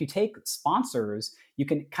 Well, if you take sponsors, you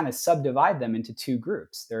can kind of subdivide them into two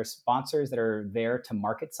groups. There are sponsors that are there to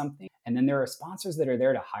market something, and then there are sponsors that are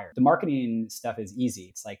there to hire. The marketing stuff is easy.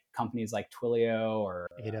 It's like companies like Twilio or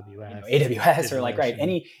AWS, AWS, or like, right,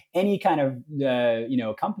 DigitalOcean. any kind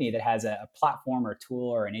of company that has a platform or tool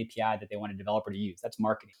or an API that they want a developer to use. That's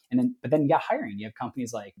marketing. And then, but then you got hiring. You have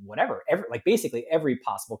companies like whatever, like basically every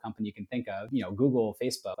possible company you can think of. Google,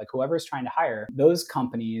 Facebook, like whoever's trying to hire. Those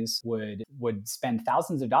companies would spend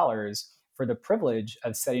thousands of dollars for the privilege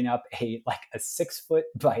of setting up a 6 foot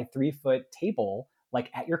by 3 foot table, like,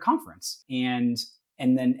 at your conference. And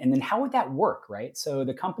then how would that work, right? So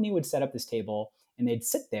the company would set up this table and they'd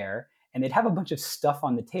sit there and they'd have a bunch of stuff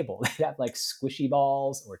on the table. They'd have like squishy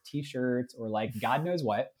balls or t-shirts or like God knows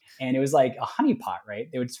what. And it was like a honeypot, right?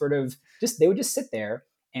 They would just sit there,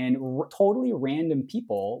 and totally random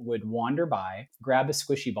people would wander by, grab a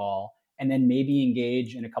squishy ball, and then maybe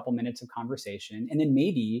engage in a couple minutes of conversation, and then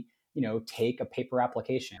maybe take a paper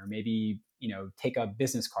application, or maybe take a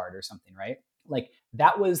business card or something, right? Like,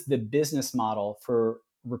 that was the business model for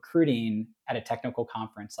recruiting at a technical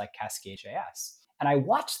conference like Cascade JS. And I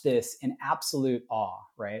watched this in absolute awe,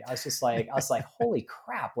 right? I was like, holy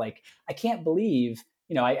crap! Like, I can't believe,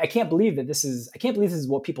 I can't believe that I can't believe this is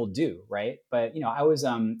what people do, right? But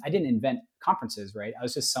I didn't invent conferences, right? I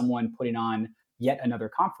was just someone putting on yet another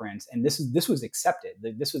conference, and this was accepted.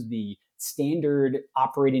 This was the standard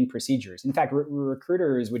operating procedures. In fact,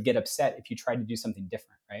 recruiters would get upset if you tried to do something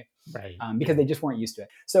different, right? Right. Because Yeah. they just weren't used to it.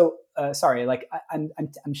 So, sorry, like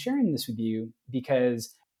I'm sharing this with you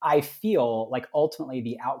because I feel like ultimately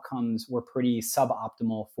the outcomes were pretty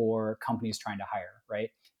suboptimal for companies trying to hire, right?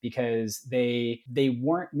 Because they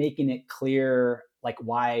weren't making it clear like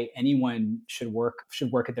why anyone should work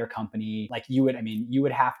at their company. Like you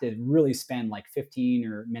would have to really spend like 15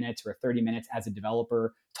 or minutes or 30 minutes as a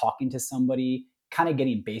developer talking to somebody, kind of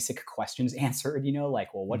getting basic questions answered,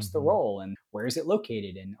 like, well, what's the Hmm. role and where is it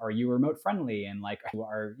located and are you remote friendly and like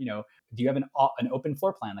do you have an open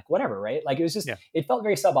floor plan, like whatever, right? Like Yeah. it felt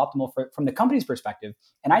very suboptimal from the company's perspective,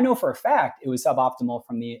 and I know for a fact it was suboptimal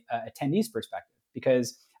from the attendees perspective,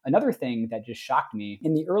 because another thing that just shocked me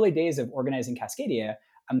in the early days of organizing Cascadia,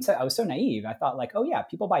 I was so naive. I thought like, oh yeah,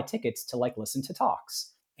 people buy tickets to like listen to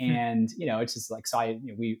talks. And it's just like, so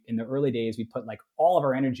we in the early days we put like all of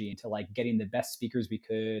our energy into like getting the best speakers we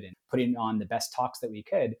could and putting on the best talks that we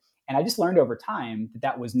could. And I just learned over time that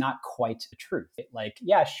that was not quite the truth. Like,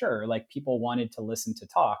 yeah, sure, like people wanted to listen to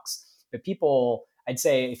talks, but people, I'd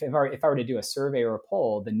say if I were to do a survey or a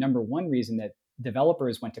poll, the number one reason that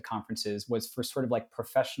developers went to conferences was for sort of like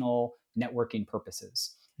professional networking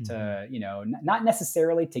purposes, Hmm. to not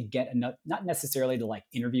necessarily to get enough, not necessarily to like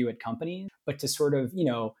interview at companies, but to sort of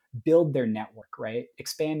build their network, right?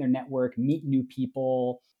 Expand their network, meet new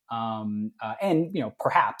people, and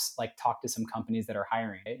perhaps like talk to some companies that are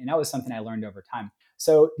hiring, right? And that was something I learned over time.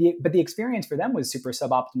 So the experience for them was super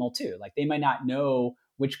suboptimal too. Like they might not know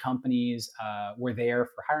which companies were there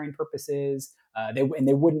for hiring purposes. They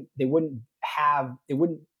wouldn't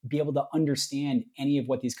be able to understand any of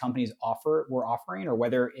what these companies were offering, or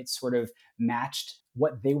whether it sort of matched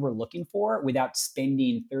what they were looking for, without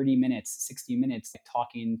spending 30 minutes, 60 minutes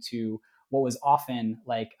talking to what was often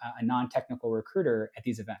like a non-technical recruiter at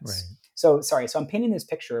these Right. events. So sorry, so I'm painting this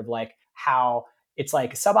picture of like how it's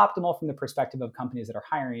like suboptimal from the perspective of companies that are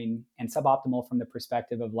hiring, and suboptimal from the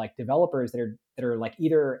perspective of like developers that are like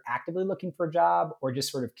either actively looking for a job or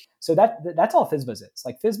just sort of. So that's all FizzBuzz is.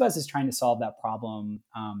 Like FizzBuzz is trying to solve that problem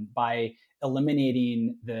by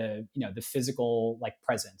eliminating the physical like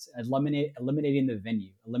presence, eliminating the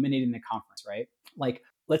venue, eliminating the conference, right? Like,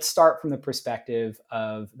 let's start from the perspective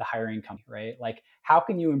of the hiring company, right? Like, how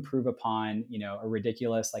can you improve upon a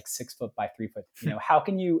ridiculous like 6 foot by 3 foot? How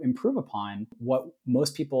can you improve upon what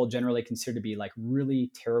most people generally consider to be like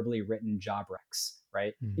really terribly written job recs,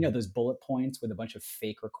 right? Hmm. Those bullet points with a bunch of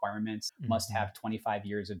fake requirements, must Hmm. have 25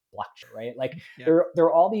 years of blockchain, right? Like Yep. there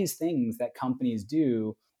are all these things that companies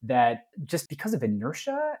do that, just because of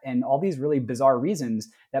inertia and all these really bizarre reasons,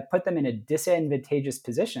 that put them in a disadvantageous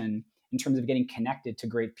position in terms of getting connected to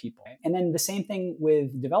great people. And then the same thing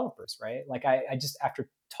with developers, right? Like I just, after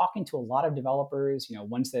talking to a lot of developers,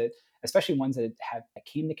 ones that, especially ones that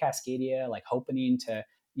came to Cascadia, like hoping to,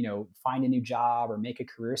 find a new job or make a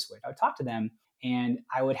career switch, I would talk to them and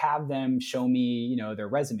I would have them show me, their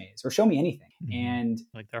resumes or show me anything. Hmm. And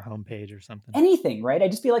Like their homepage or something. anything, right? I'd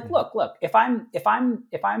just be like, Yeah. look, if I'm if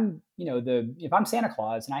I'm Santa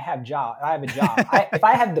Claus and I have a job, if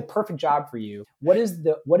I have the perfect job for you, what is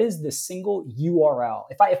the single URL?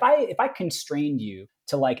 If I constrained you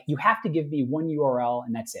to like, you have to give me one URL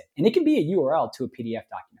and that's it, and it can be a URL to a PDF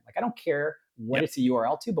document. Like, I don't care what Yep. it's a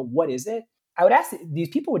URL to, but what is it? I would ask, these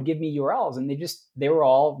people would give me URLs, and they were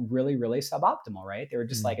all really, really suboptimal, right? They were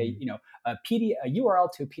just like Hmm. a URL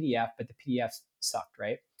to a PDF, but the PDF sucked,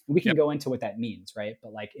 right? We can Yep. go into what that means, right?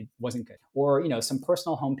 But like, it wasn't good. Or some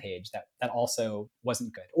personal homepage that also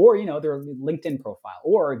wasn't good. Or their LinkedIn profile,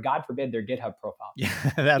 or God forbid their GitHub profile. Yeah.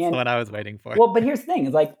 That's the And one I was waiting for. well, but here's the thing: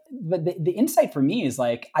 is like, but the insight for me is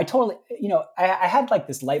like, I totally, I had like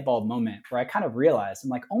this light bulb moment where I kind of realized, I'm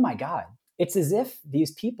like, oh my god, it's as if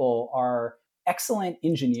these people are excellent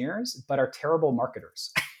engineers but are terrible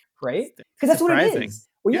marketers, right? Because that's what it Surprising. is.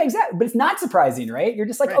 Well, yeah, Yep. exactly. But it's not surprising, right? You're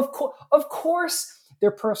just like, Right. of course,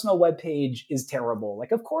 their personal webpage is terrible.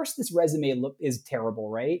 Like, of course, this resume look is terrible,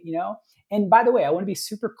 right? And by the way, I want to be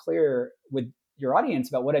super clear with your audience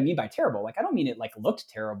about what I mean by terrible. Like, I don't mean it like looked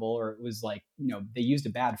terrible, or it was like, they used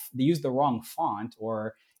the wrong font,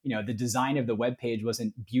 or the design of the web page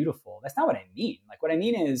wasn't beautiful. That's not what I mean. Like, what I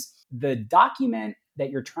mean is the document that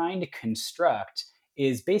you're trying to construct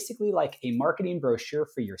is basically like a marketing brochure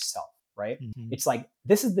for yourself, right? Hmm. It's like,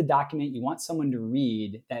 this is the document you want someone to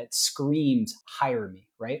read that screams hire me,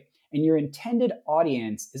 right? and your intended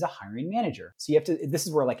audience is a hiring manager. So you have to, this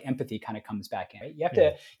is where like empathy kind of comes back in, right?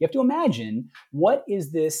 Yeah. You have to imagine, what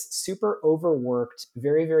is this super overworked,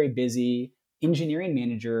 very, very busy engineering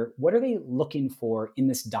manager, what are they looking for in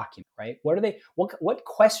this document, right? What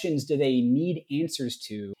questions do they need answers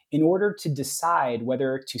to in order to decide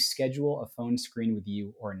whether to schedule a phone screen with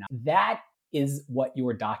you or not? That is what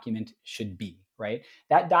your document should be, right?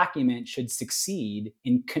 That document should succeed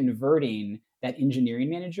in converting that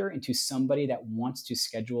engineering manager into somebody that wants to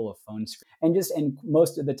schedule a phone screen. And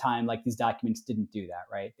most of the time, like, these documents didn't do that,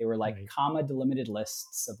 right? They were like Right. comma delimited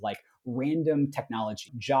lists of like random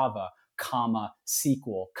technology, Java, comma,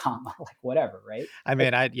 SQL, comma, like whatever, right? I Like,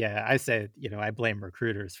 mean, I say, I blame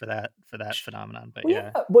recruiters for that phenomenon, but well,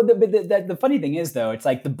 yeah. yeah, but the funny thing is, though, it's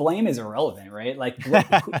like the blame is irrelevant, right? Like, Right.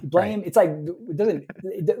 blame, it's like, it doesn't,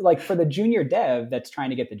 like, for the junior dev that's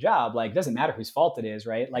trying to get the job, like, it doesn't matter whose fault it is,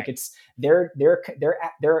 right? Like, Right. it's they're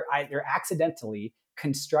accidentally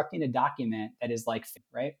constructing a document that is like,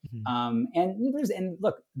 right? Mhm. And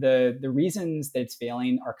look, the reasons that it's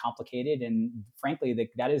failing are complicated, and frankly,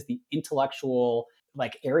 that is the intellectual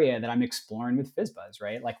like area that I'm exploring with FizzBuzz,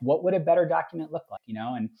 right? Like, what would a better document look like,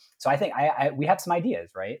 And so I think we have some ideas,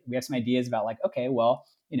 right? We have some ideas about, like, okay, well,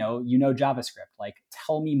 JavaScript, like,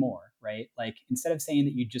 tell me more, right? Like, instead of saying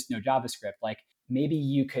that you just know JavaScript, like, maybe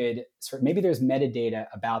you could maybe there's metadata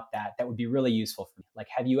about that would be really useful for me. Like,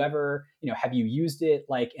 have you used it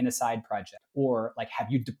like in a side project, or like,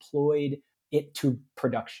 have you deployed it to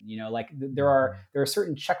production? Like, Mhm. there are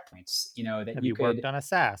certain checkpoints, that Have you you worked could. on a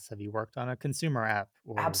SaaS? Have you worked on a consumer app?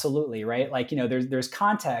 Or Absolutely, right? Like, there's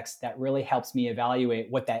context that really helps me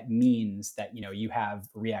evaluate what that means, that you have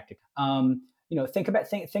reactive. Think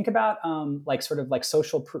about like, sort of like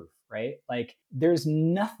social proof, right? Like, there's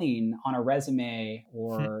nothing on a resume,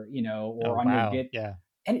 or Oh, on your wow. Git, Yeah.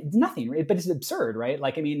 and it's nothing, right? But it's absurd, right?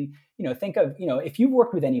 Like, I mean, think of, if you've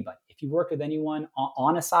worked with anybody, if you've worked with anyone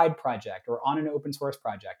on a side project, or on an open source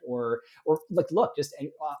project, or like, look, just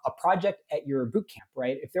a project at your boot camp,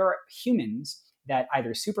 right? If there are humans that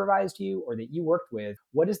either supervised you or that you worked with,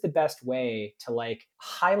 what is the best way to like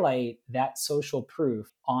highlight that social proof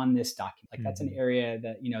on this document? Like, that's an Mhm. area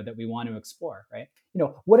that that we want to explore, right?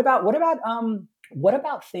 What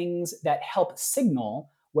about things that help signal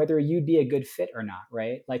whether you'd be a good fit or not,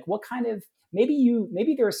 right? Like, what kind of,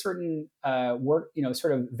 maybe there are certain work,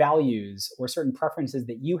 sort of values or certain preferences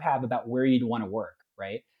that you have about where you'd want to work,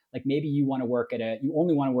 right? Like, maybe you only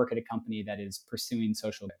want to work at a company that is pursuing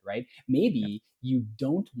social good, right? Yep. Maybe you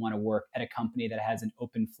don't want to work at a company that has an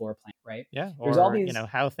open floor plan, right? Yeah, There's all or, these.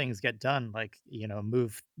 how things get done, like,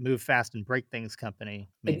 move fast and break things company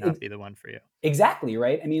may not be the one for you. Exactly,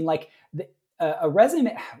 right? I mean, like, a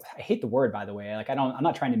resume. I hate the word, by the way. Like, I'm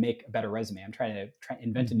not trying to make a better resume. I'm trying to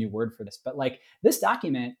invent a new Mhm. word for this. But like, this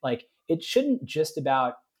document, like, it shouldn't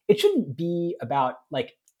be about,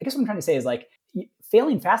 like. I guess what I'm trying to say is, like,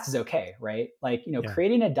 failing fast is okay, right? Like, Yeah.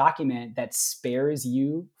 creating a document that spares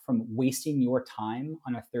you from wasting your time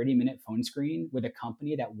on a 30-minute phone screen with a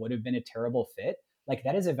company that would have been a terrible fit. Like,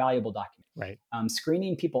 that is a valuable document. Right.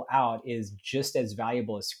 Screening people out is just as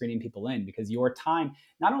valuable as screening people in, because your time,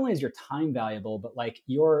 not only is your time valuable, but like,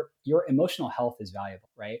 your emotional health is valuable,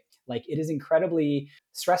 right? Like, it is incredibly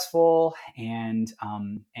stressful, and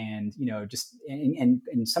just, and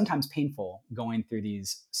sometimes painful, going through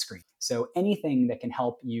these screens. So anything that can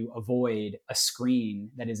help you avoid a screen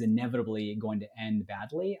that is inevitably going to end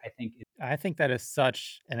badly, I think is. I think that is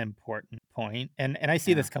such an important point, and I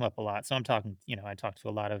see Yeah, this come up a lot. So I'm talking, I talk to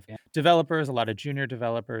a lot of yeah, developers, a lot of junior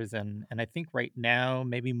developers, and I think right now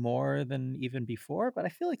maybe more than even before, but I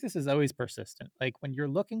feel like this is always persistent. Like, when you're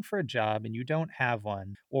looking for a job and you don't have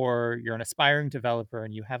one, or you're an aspiring developer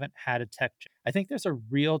and you haven't had a tech job, I think there's a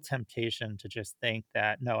real temptation to just think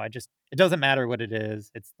that, no, it doesn't matter what it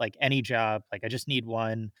is. It's like any job, like, I just need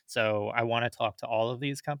one. So I want to talk to all of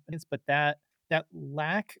these companies, but that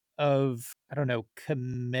lack of, I don't know,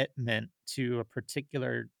 commitment to a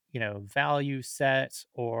particular, value set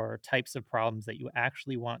or types of problems that you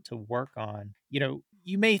actually want to work on,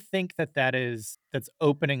 you may think that that's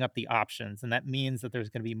opening up the options, and that means that there's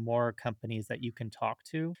going to be more companies that you can talk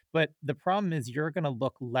to. But the problem is, you're going to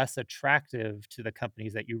look less attractive to the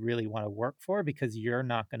companies that you really want to work for, because you're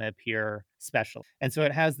not going to appear special. And so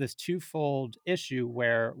it has this twofold issue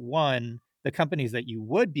where, one, the companies that you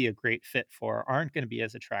would be a great fit for aren't going to be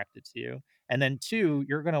as attracted to you. And then two,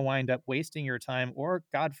 you're going to wind up wasting your time, or,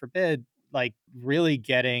 God forbid, like, really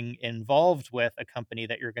getting involved with a company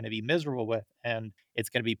that you're going to be miserable with, and it's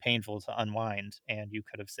going to be painful to unwind, and you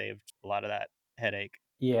could have saved a lot of that headache.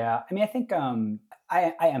 Yeah, I mean, I think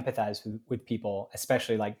I empathize with people,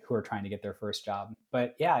 especially like who are trying to get their first job.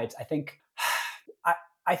 But yeah, I think I,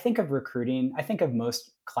 I think of recruiting. I think of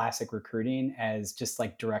most classic recruiting as just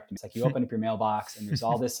like direct. It's like you open up your mailbox and there's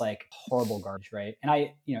all this like horrible garbage, right? And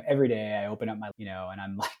every day I open up my, and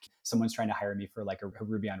I'm like, someone's trying to hire me for like a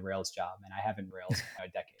Ruby on Rails job, and I haven't Rails in a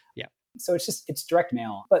decade. Yeah. So it's direct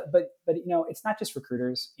mail. But it's not just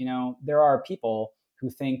recruiters. There are people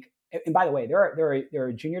who think, and by the way, there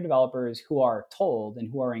are junior developers who are told and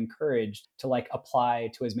who are encouraged to like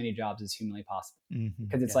apply to as many jobs as humanly possible,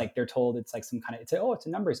 because it's Yeah. like they're told it's like some kind of, it's a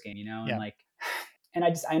numbers game, and Yeah. like, and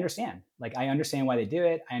I understand, like I understand why they do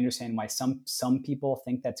it. I understand why some people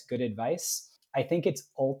think that's good advice. I think it's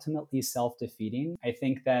ultimately self-defeating. I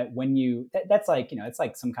think that when that's like, it's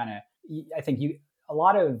like some kind of, I think you a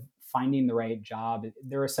lot of finding the right job,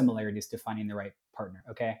 there are similarities to finding the right partner,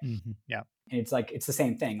 okay? Yeah. And it's like it's the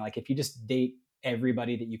same thing. Like if you just date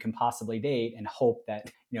everybody that you can possibly date and hope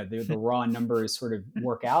that the raw numbers sort of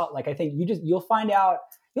work out, like I think you'll find out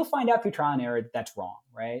through trial and error that that's wrong,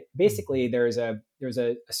 right? Basically, Mhm. there's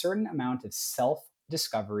a certain amount of self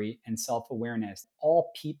discovery and self awareness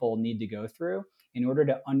all people need to go through in order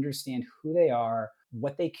to understand who they are,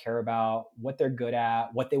 what they care about, what they're good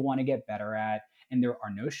at, what they want to get better at, and there are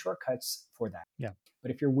no shortcuts for that. Yeah. But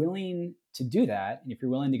if you're willing to do that, and if you're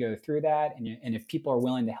willing to go through that, and if people are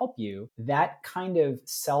willing to help you, that kind of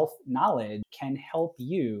self knowledge can help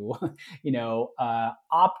you,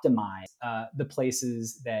 optimize the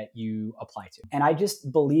places that you apply to. And I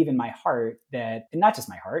just believe in my heart that, and not just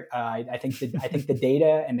my heart, I think the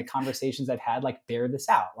data and the conversations I've had like bear this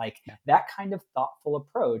out. Like Yeah. that kind of thoughtful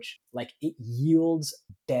approach, like it yields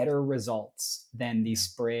better results than the Yeah.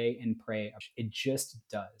 spray and pray approach. It just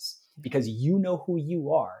does, because you know who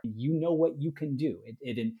you are, you know what you can do.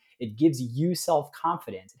 It gives you self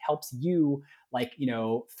confidence. It helps you, like,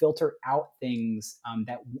 filter out things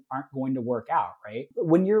that aren't going to work out, right?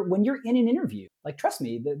 When you're in an interview, like, trust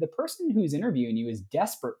me, the person who's interviewing you is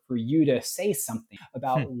desperate for you to say something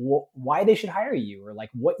about why they should hire you, or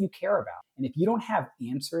like what you care about. And if you don't have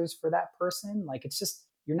answers for that person, like, it's just,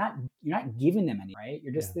 you're not giving them any, right?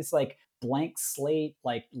 You're Yeah. just this like blank slate,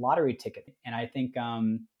 like lottery ticket. And I think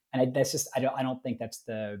that's just, I don't think that's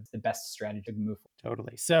the best strategy to move forward.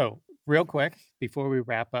 Totally. So, real quick before we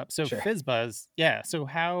wrap up, so Sure. FizzBuzz, yeah. So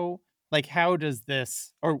how does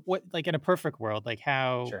this, or what, like in a perfect world, like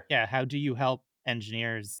Sure. how do you help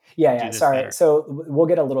engineers Yeah, yeah. do this Sorry. better? So we'll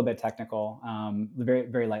get a little bit technical, very,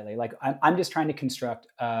 very lightly. Like I'm just trying to construct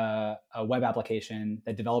a web application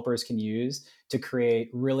that developers can use to create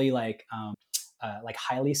really like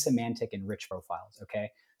highly semantic and rich profiles. Okay.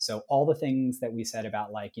 So all the things that we said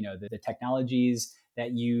about, like, the technologies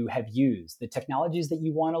that you have used, the technologies that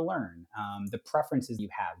you want to learn, the preferences you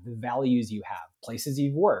have, the values you have, places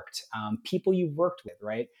you've worked, people you've worked with,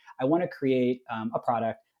 right? I want to create a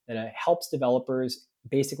product that helps developers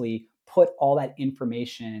basically put all that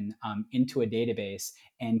information into a database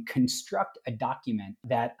and construct a document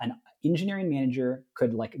that an engineering manager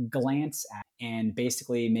could like glance at and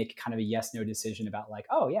basically make kind of a yes no decision about, like,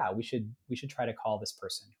 oh yeah, we should try to call this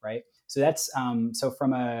person, right? So that's so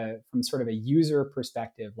from sort of a user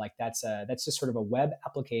perspective, like that's just sort of a web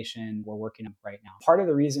application we're working on right now. Part of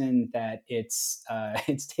the reason that it's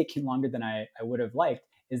it's taking longer than I would have liked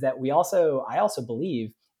is that I also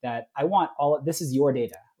believe that I want all of this is your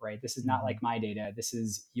data, right? This is not Mhm. like my data. This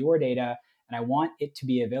is your data. And I want it to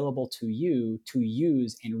be available to you to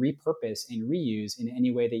use and repurpose and reuse in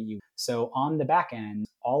any way that you. So on the back end,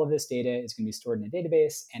 all of this data is going to be stored in a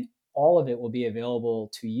database, and all of it will be available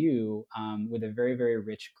to you with a very, very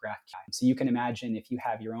rich graph. So you can imagine, if you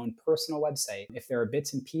have your own personal website, if there are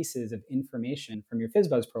bits and pieces of information from your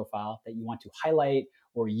FizzBuzz profile that you want to highlight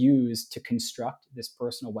or use to construct this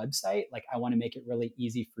personal website, like, I want to make it really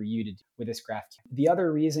easy for you to do with this graph. The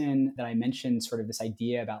other reason that I mentioned sort of this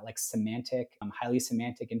idea about like semantic, highly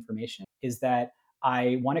semantic information, is that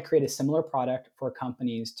I want to create a similar product for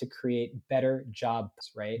companies to create better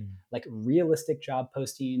jobs, right? Mm. Like realistic job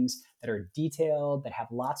postings that are detailed, that have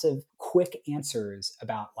lots of quick answers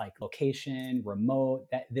about like location, remote,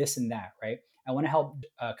 that, this and that, right? I want to help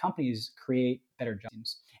companies create better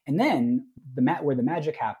jobs. And then where the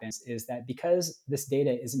magic happens is that, because this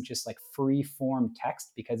data isn't just like free form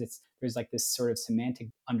text, because there's like this sort of semantic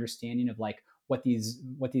understanding of like what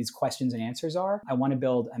these questions and answers are. I want to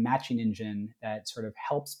build a matching engine that sort of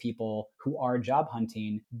helps people who are job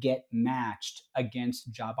hunting get matched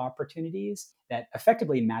against job opportunities that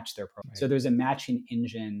effectively match their profile. Right. So there's a matching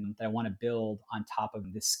engine that I want to build on top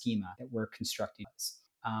of this schema that we're constructing.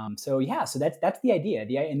 So yeah, so that's the idea.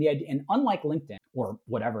 The idea, and unlike LinkedIn or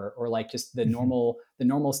whatever, or like just the normal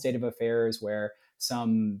state of affairs where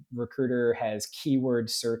some recruiter has keyword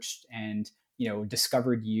searched and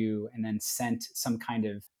discovered you and then sent some kind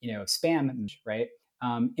of spam, right?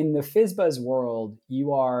 In the FizzBuzz world,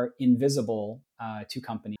 you are invisible to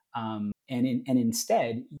companies, and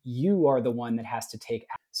instead you are the one that has to take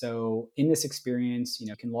action. So in this experience,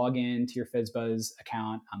 you can log in to your FizzBuzz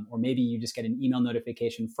account, or maybe you just get an email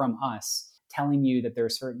notification from us telling you that there are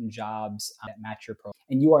certain jobs that match your profile,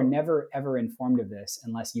 and you are never ever informed of this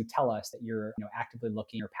unless you tell us that you're actively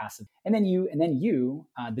looking or passive. And then you,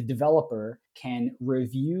 the developer, can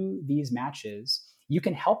review these matches. You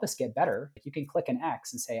can help us get better. You can click an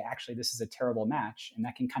X and say, actually, this is a terrible match. And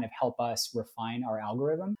that can kind of help us refine our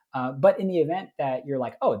algorithm. But in the event that you're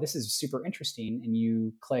like, oh, this is super interesting, and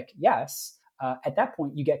you click yes, at that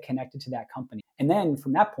point, you get connected to that company. And then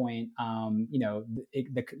from that point,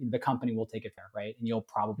 the company will take it there, right? And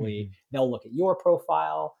Mhm. they'll look at your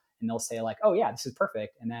profile and they'll say like, oh yeah, this is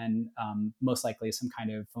perfect. And then most likely some kind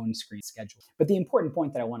of phone screen schedule. But the important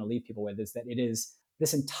point that I want to leave people with is that it is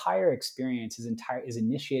this entire experience is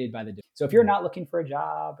initiated by the. So if you're Right. not looking for a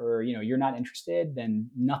job, or you're not interested, then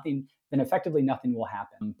effectively nothing will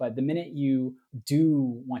happen. But the minute you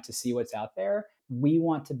do want to see what's out there, we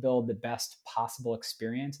want to build the best possible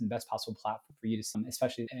experience and the best possible platform for you to see,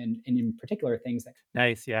 especially and in particular things that.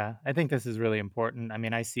 Nice. Yeah. I think this is really important. I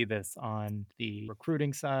mean, I see this on the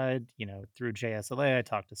recruiting side, through JSLA. I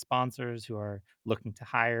talk to sponsors who are looking to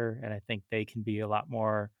hire, and I think they can be a lot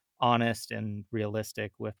more honest and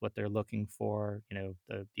realistic with what they're looking for,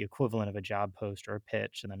 the equivalent of a job post or a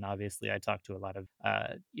pitch. And then obviously I talk to a lot of,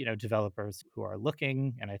 developers who are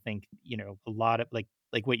looking. And I think, a lot of like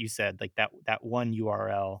what you said, like that one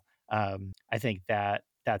URL. I think that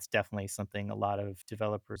that's definitely something a lot of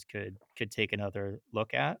developers could take another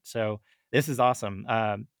look at. So this is awesome.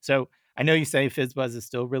 So I know you say FizzBuzz is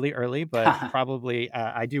still really early, but probably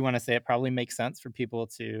I do want to say it probably makes sense for people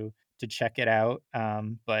to check it out.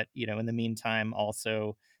 But in the meantime,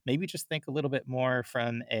 also maybe just think a little bit more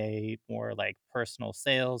from a more like personal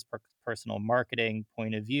sales, personal marketing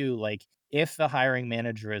point of view. Like if the hiring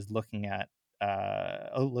manager is looking at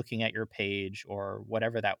your page or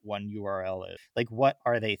whatever that one URL is. Like, what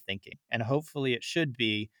are they thinking? And hopefully it should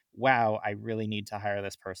be, wow, I really need to hire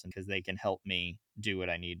this person because they can help me do what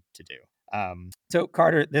I need to do. So,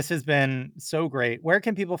 Carter, this has been so great. Where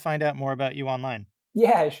can people find out more about you online?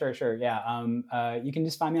 Yeah, sure, sure. Yeah. You can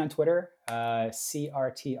just find me on Twitter,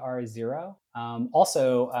 CRTR0.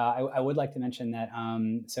 Also, I would like to mention that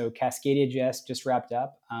so Cascadia just wrapped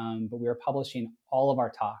up, but we are publishing all of our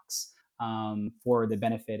talks for the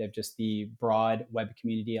benefit of just the broad web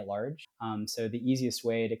community at large. So the easiest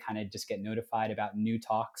way to kind of just get notified about new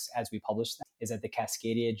talks as we publish them is at the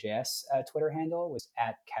Cascadia JS Twitter handle, was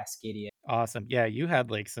at Cascadia. Awesome. Yeah, you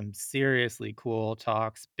had like some seriously cool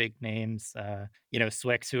talks, big names.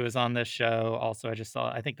 Swix, who was on this show. Also, I just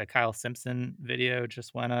saw, I think the Kyle Simpson video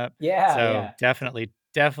just went up. Yeah, So yeah. definitely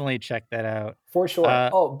check that out. For sure.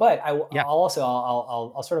 Uh, Oh, but yeah, I'll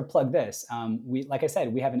sort of plug this. We, like I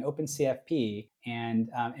said, we have an open CFP,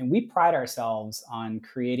 and we pride ourselves on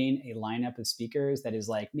creating a lineup of speakers that is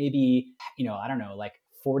like maybe I don't know, like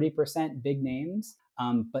 40% big names,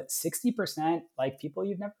 but 60% like people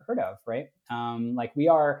you've never heard of, right? Like we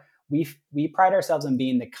pride ourselves on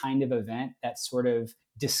being the kind of event that sort of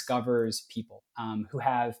discovers people who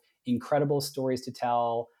have incredible stories to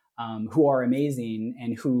tell, who are amazing,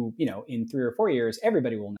 and who in 3 or 4 years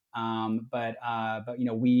everybody will know. But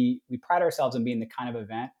we pride ourselves on being the kind of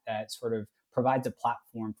event that sort of provides a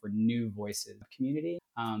platform for new voices of community.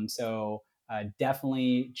 So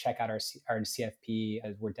definitely check out our CFP,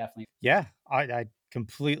 as we're definitely. yeah, I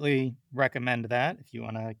completely recommend that if you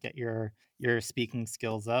want to get your speaking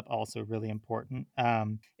skills up. Also, really important.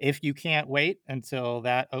 If you can't wait until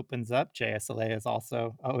that opens up, JSLA is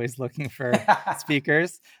also always looking for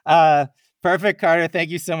speakers. Perfect, Carter. Thank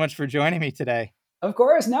you so much for joining me today. Of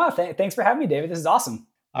course, no. Thanks for having me, David. This is awesome.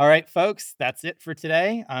 All right, folks, that's it for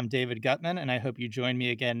today. I'm David Gutman, and I hope you join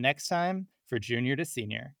me again next time for Junior to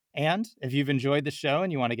Senior. And if you've enjoyed the show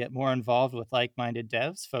and you want to get more involved with like minded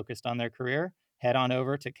devs focused on their career, head on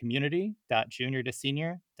over to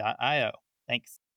community.juniortosenior.io. Thanks.